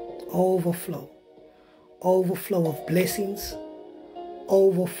 Overflow. Overflow of blessings.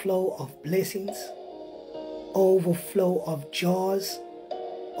 Overflow of blessings. Overflow of jars.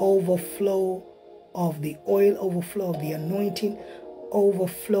 Overflow of the oil. Overflow of the anointing.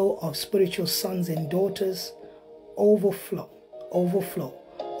 Overflow of spiritual sons and daughters. Overflow, overflow,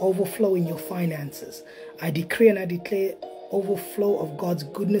 overflow in your finances. I decree and I declare overflow of God's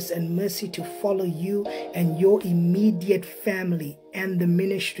goodness and mercy to follow you and your immediate family and the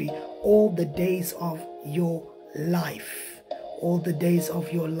ministry all the days of your life. all the days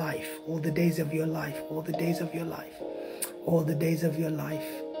of your life, all the days of your life, all the days of your life, all the days of your life.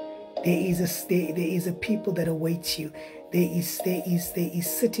 There is a people that awaits you. There is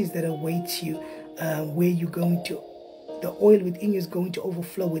cities that awaits you, where you're going to. The oil within you is going to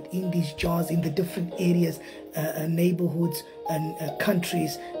overflow within these jars in the different areas, neighborhoods, and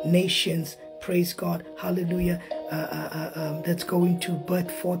countries, nations. Praise God, hallelujah. That's going to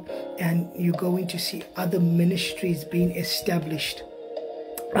birth forth, and you're going to see other ministries being established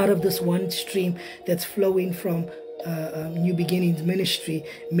out of this one stream that's flowing from New Beginnings ministry.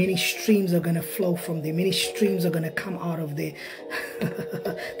 Many streams are going to flow from there. Many streams are going to come out of there.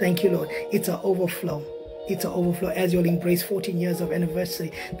 Thank you, Lord. It's an overflow. It's an overflow. As you'll embrace 14 years of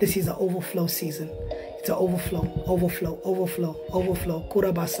anniversary, this is an overflow season. It's an overflow, overflow, overflow, overflow.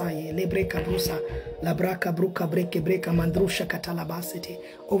 Kurabasaye, lebreka brusa, labraka bruka breke breka mandrusha katalabasiti.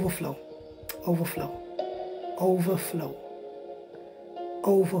 Overflow, overflow, overflow,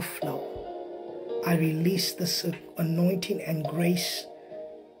 overflow. I release this anointing and grace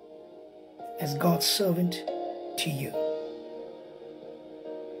as God's servant to you,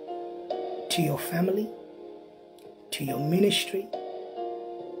 to your family, to your ministry,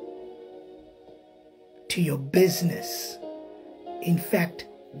 to your business. In fact,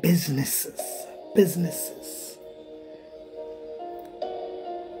 businesses.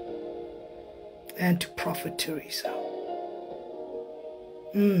 And to Prophet Teresa.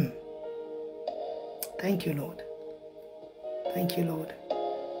 Thank you, Lord. Thank you, Lord.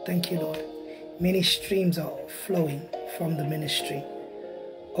 Thank you, Lord. Many streams are flowing from the ministry.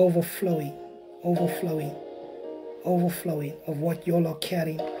 Overflowing, overflowing, overflowing of what you all are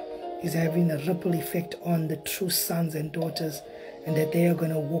carrying is having a ripple effect on the true sons and daughters, and that they are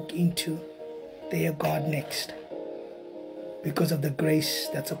going to walk into their God next because of the grace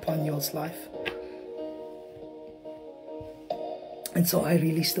that's upon yours life. And so I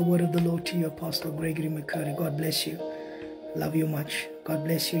release the word of the Lord to you, Apostle Gregory McCurry. God bless you. Love you much. God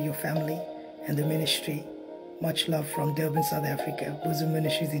bless you, your family, and the ministry. Much love from Durban, South Africa, Bosom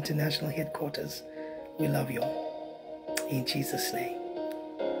Ministries International Headquarters. We love you all. In Jesus' name.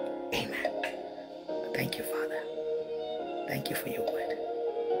 Amen. Thank you, Father. Thank you for your word.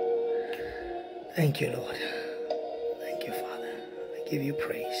 Thank you, Lord. Thank you, Father. I give you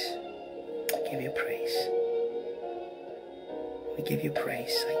praise. I give you praise. We give you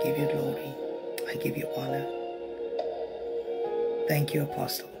praise. I give you glory. I give you honor. Thank you,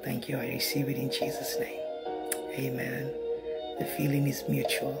 Apostle. Thank you. I receive it in Jesus' name. Amen. The feeling is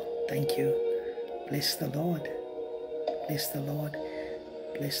mutual. Thank you. Bless the Lord. Bless the Lord.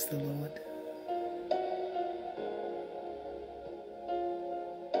 Bless the Lord.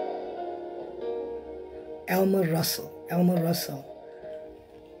 Elmer Russell.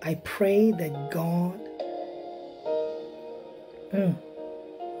 I pray that God,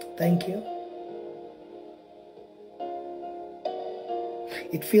 thank you.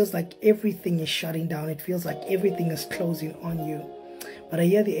 It feels like everything is shutting down. It feels like everything is closing on you. But I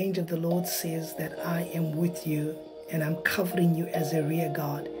hear the angel of the Lord says that I am with you and I'm covering you as a rear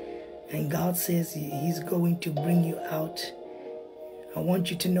guard. And God says He's going to bring you out. I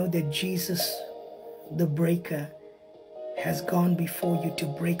want you to know that Jesus, the breaker, has gone before you to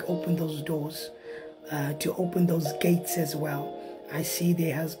break open those doors, to open those gates as well. I see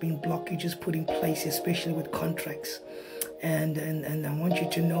there has been blockages put in place, especially with contracts. And I want you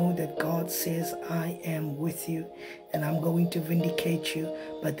to know that God says, I am with you and I'm going to vindicate you.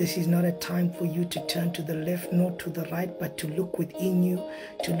 But this is not a time for you to turn to the left nor to the right, but to look within you,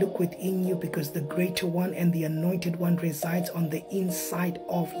 because the greater one and the anointed one resides on the inside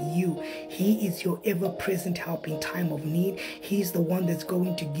of you. He is your ever-present help in time of need. He's the one that's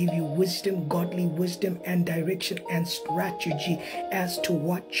going to give you wisdom, godly wisdom and direction and strategy as to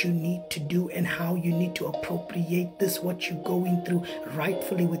what you need to do and how you need to appropriate this, what you're going through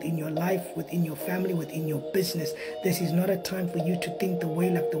rightfully within your life, within your family, within your business. This is not a time for you to think the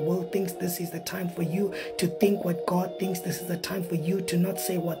way like the world thinks. This is the time for you to think what God thinks. This is the time for you to not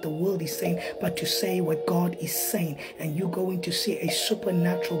say what the world is saying, but to say what God is saying. And you're going to see a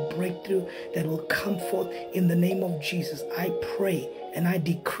supernatural breakthrough that will come forth in the name of Jesus. I pray and I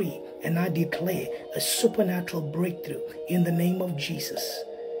decree and I declare a supernatural breakthrough in the name of Jesus.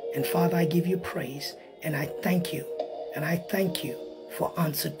 And Father, I give you praise and I thank you. And I thank you for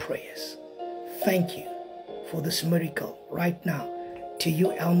answered prayers. Thank you for this miracle right now. To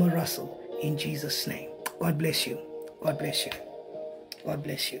you, Elmer Russell, in Jesus' name. God bless you. God bless you. God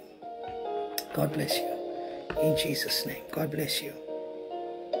bless you. God bless you. In Jesus' name. God bless you.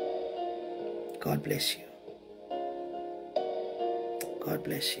 God bless you. God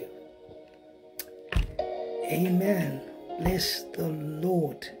bless you. Amen. Bless the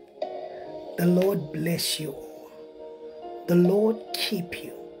Lord. The Lord bless you all. The Lord keep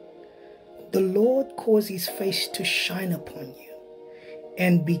you. The Lord cause his face to shine upon you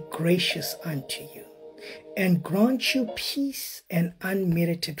and be gracious unto you, and grant you peace and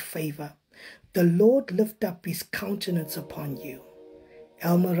unmerited favor. The Lord lift up his countenance upon you.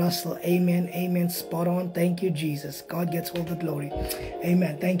 Elmer Russell, amen, amen, spot on. Thank you, Jesus. God gets all the glory.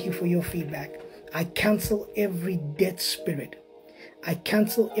 Amen. Thank you for your feedback. I cancel every death spirit. I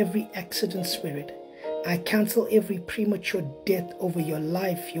cancel every accident spirit. I cancel every premature death over your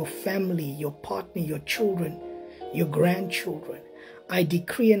life, your family, your partner, your children, your grandchildren. I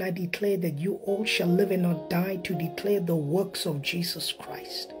decree and I declare that you all shall live and not die to declare the works of Jesus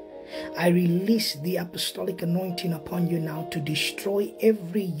Christ. I release the apostolic anointing upon you now to destroy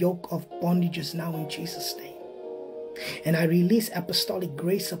every yoke of bondages now in Jesus' name. And I release apostolic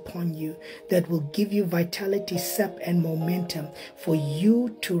grace upon you that will give you vitality, sap, and momentum for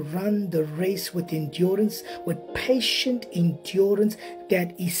you to run the race with endurance, with patient endurance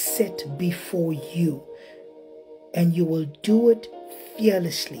that is set before you. And you will do it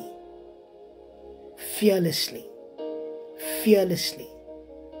fearlessly, fearlessly, fearlessly.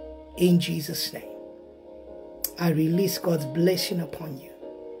 In Jesus' name, I release God's blessing upon you.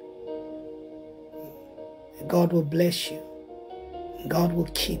 God will bless you. God will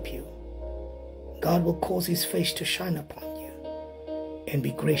keep you. God will cause his face to shine upon you and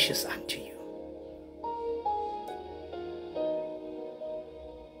be gracious unto you.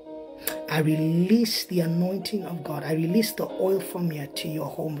 I release the anointing of God. I release the oil from here to your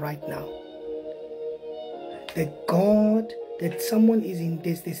home right now. That someone is in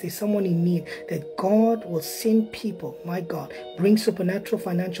this, there's someone in need, that God will send people, my God, bring supernatural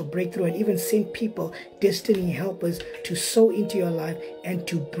financial breakthrough, and even send people, destiny helpers, to sow into your life and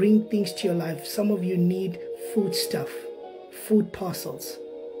to bring things to your life. Some of you need food stuff, food parcels.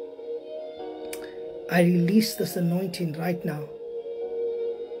 I release this anointing right now,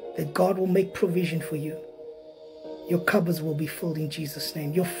 that God will make provision for you. Your cupboards will be filled in Jesus'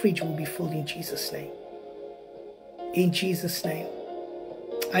 name. Your fridge will be filled in Jesus' name. In Jesus' name,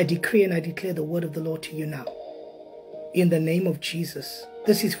 I decree and I declare the word of the Lord to you now. In the name of Jesus.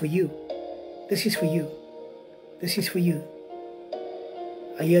 This is for you. This is for you. This is for you.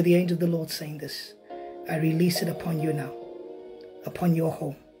 I hear the angel of the Lord saying this. I release it upon you now. Upon your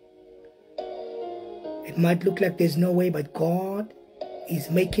home. It might look like there's no way, but God is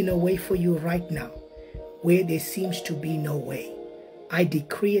making a way for you right now, where there seems to be no way. I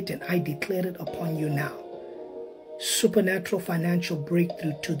decree it and I declare it upon you now. Supernatural financial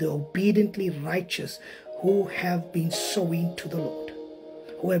breakthrough to the obediently righteous who have been sowing to the Lord,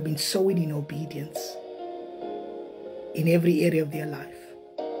 who have been sowing in obedience in every area of their life.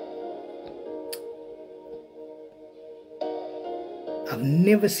 I've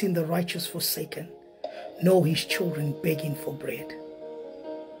never seen the righteous forsaken, nor his children begging for bread.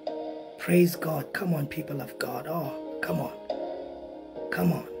 Praise God. Come on, people of God. Oh, come on.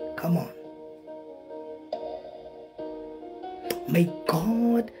 Come on. Come on. May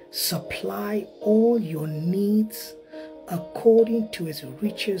God supply all your needs according to his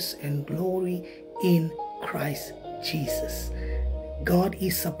riches and glory in Christ Jesus. God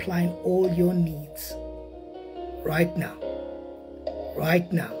is supplying all your needs right now.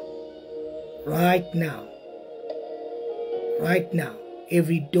 Right now. Right now. Right now.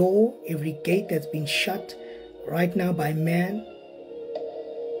 Every door, every gate that's been shut right now by man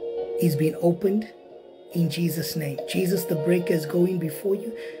is being opened in Jesus' name. Jesus the breaker is going before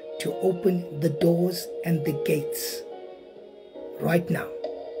you to open the doors and the gates right now.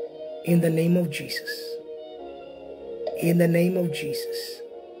 In the name of Jesus. In the name of Jesus.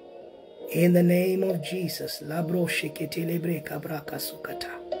 In the name of Jesus. Labro sheketelebre kabraka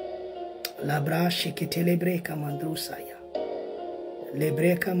sukata. Labra sheketelebre kamandrusaya.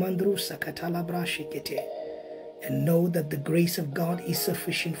 Lebreka mandrusa katalabra shekete. And know that the grace of God is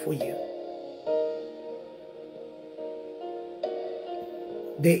sufficient for you.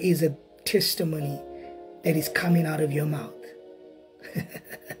 There is a testimony that is coming out of your mouth.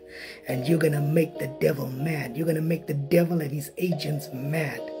 And you're going to make the devil mad. You're going to make the devil and his agents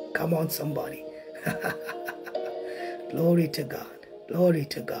mad. Come on, somebody. Glory to God. Glory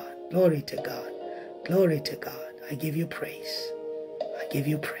to God. Glory to God. Glory to God. I give you praise. I give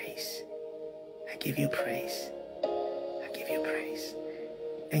you praise. I give you praise. I give you praise.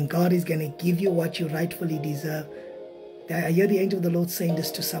 And God is going to give you what you rightfully deserve. I hear the angel of the Lord saying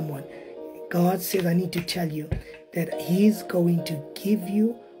this to someone. God says, I need to tell you that he's going to give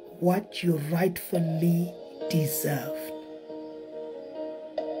you what you rightfully deserve.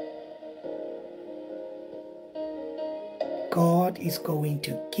 God is going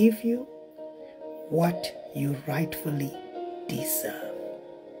to give you what you rightfully deserve.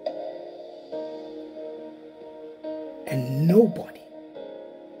 And nobody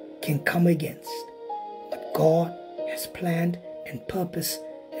can come against what God has planned and purposed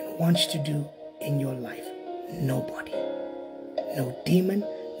and wants to do in your life. Nobody. No demon,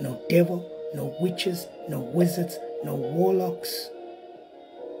 no devil, no witches, no wizards, no warlocks.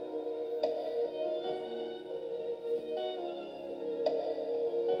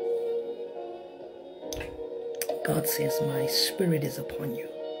 God says, my spirit is upon you,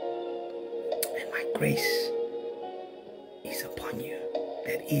 and my grace is upon you.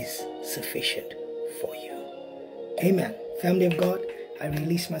 That is sufficient for you. Amen. Family of God, I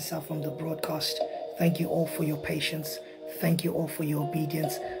release myself from the broadcast. Thank you all for your patience. Thank you all for your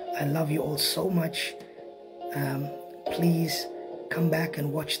obedience. I love you all so much. Please come back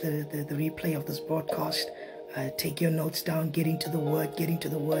and watch the replay of this broadcast. Take your notes down. Get into the word. Get into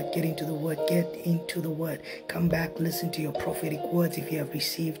the word. Get into the word. Get into the word. Come back. Listen to your prophetic words if you have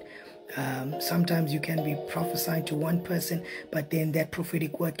received. Sometimes you can be prophesying to one person, but then that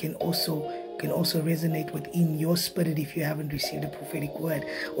prophetic word can also resonate within your spirit if you haven't received a prophetic word,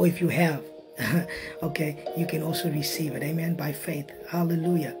 or if you have. Okay, you can also receive it. Amen. By faith.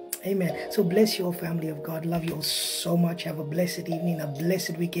 Hallelujah. Amen. So bless you all, family of God. Love you all so much. Have a blessed evening, a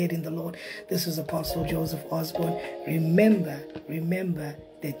blessed weekend in the Lord. This is Apostle Joseph Osborne. Remember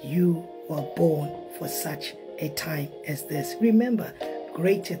that you were born for such a time as this. Remember,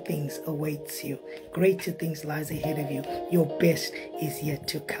 greater things awaits you. Greater things lies ahead of you. Your best is yet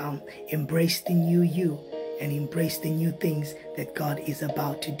to come. Embrace the new you and embrace the new things that God is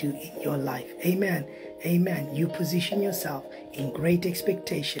about to do in your life. Amen. Amen. You position yourself in great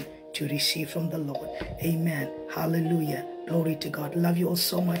expectation to receive from the Lord. Amen. Hallelujah. Glory to God. Love you all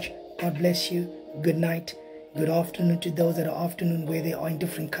so much. God bless you. Good night. Good afternoon to those that are afternoon where they are in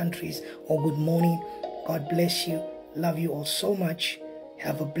different countries, or good morning. God bless you. Love you all so much.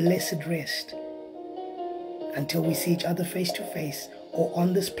 Have a blessed rest. Until we see each other face to face, or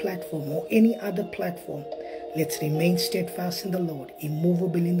on this platform or any other platform, let's remain steadfast in the Lord,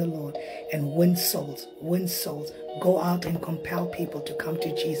 immovable in the Lord, and win souls, win souls. Go out and compel people to come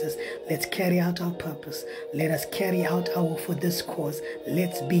to Jesus. Let's carry out our purpose. Let us carry out our for this cause.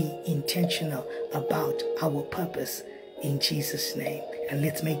 Let's be intentional about our purpose in Jesus' name. And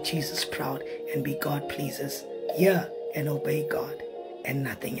let's make Jesus proud and be God pleasers. Yeah, and obey God and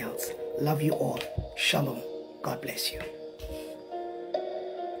nothing else. Love you all. Shalom. God bless you.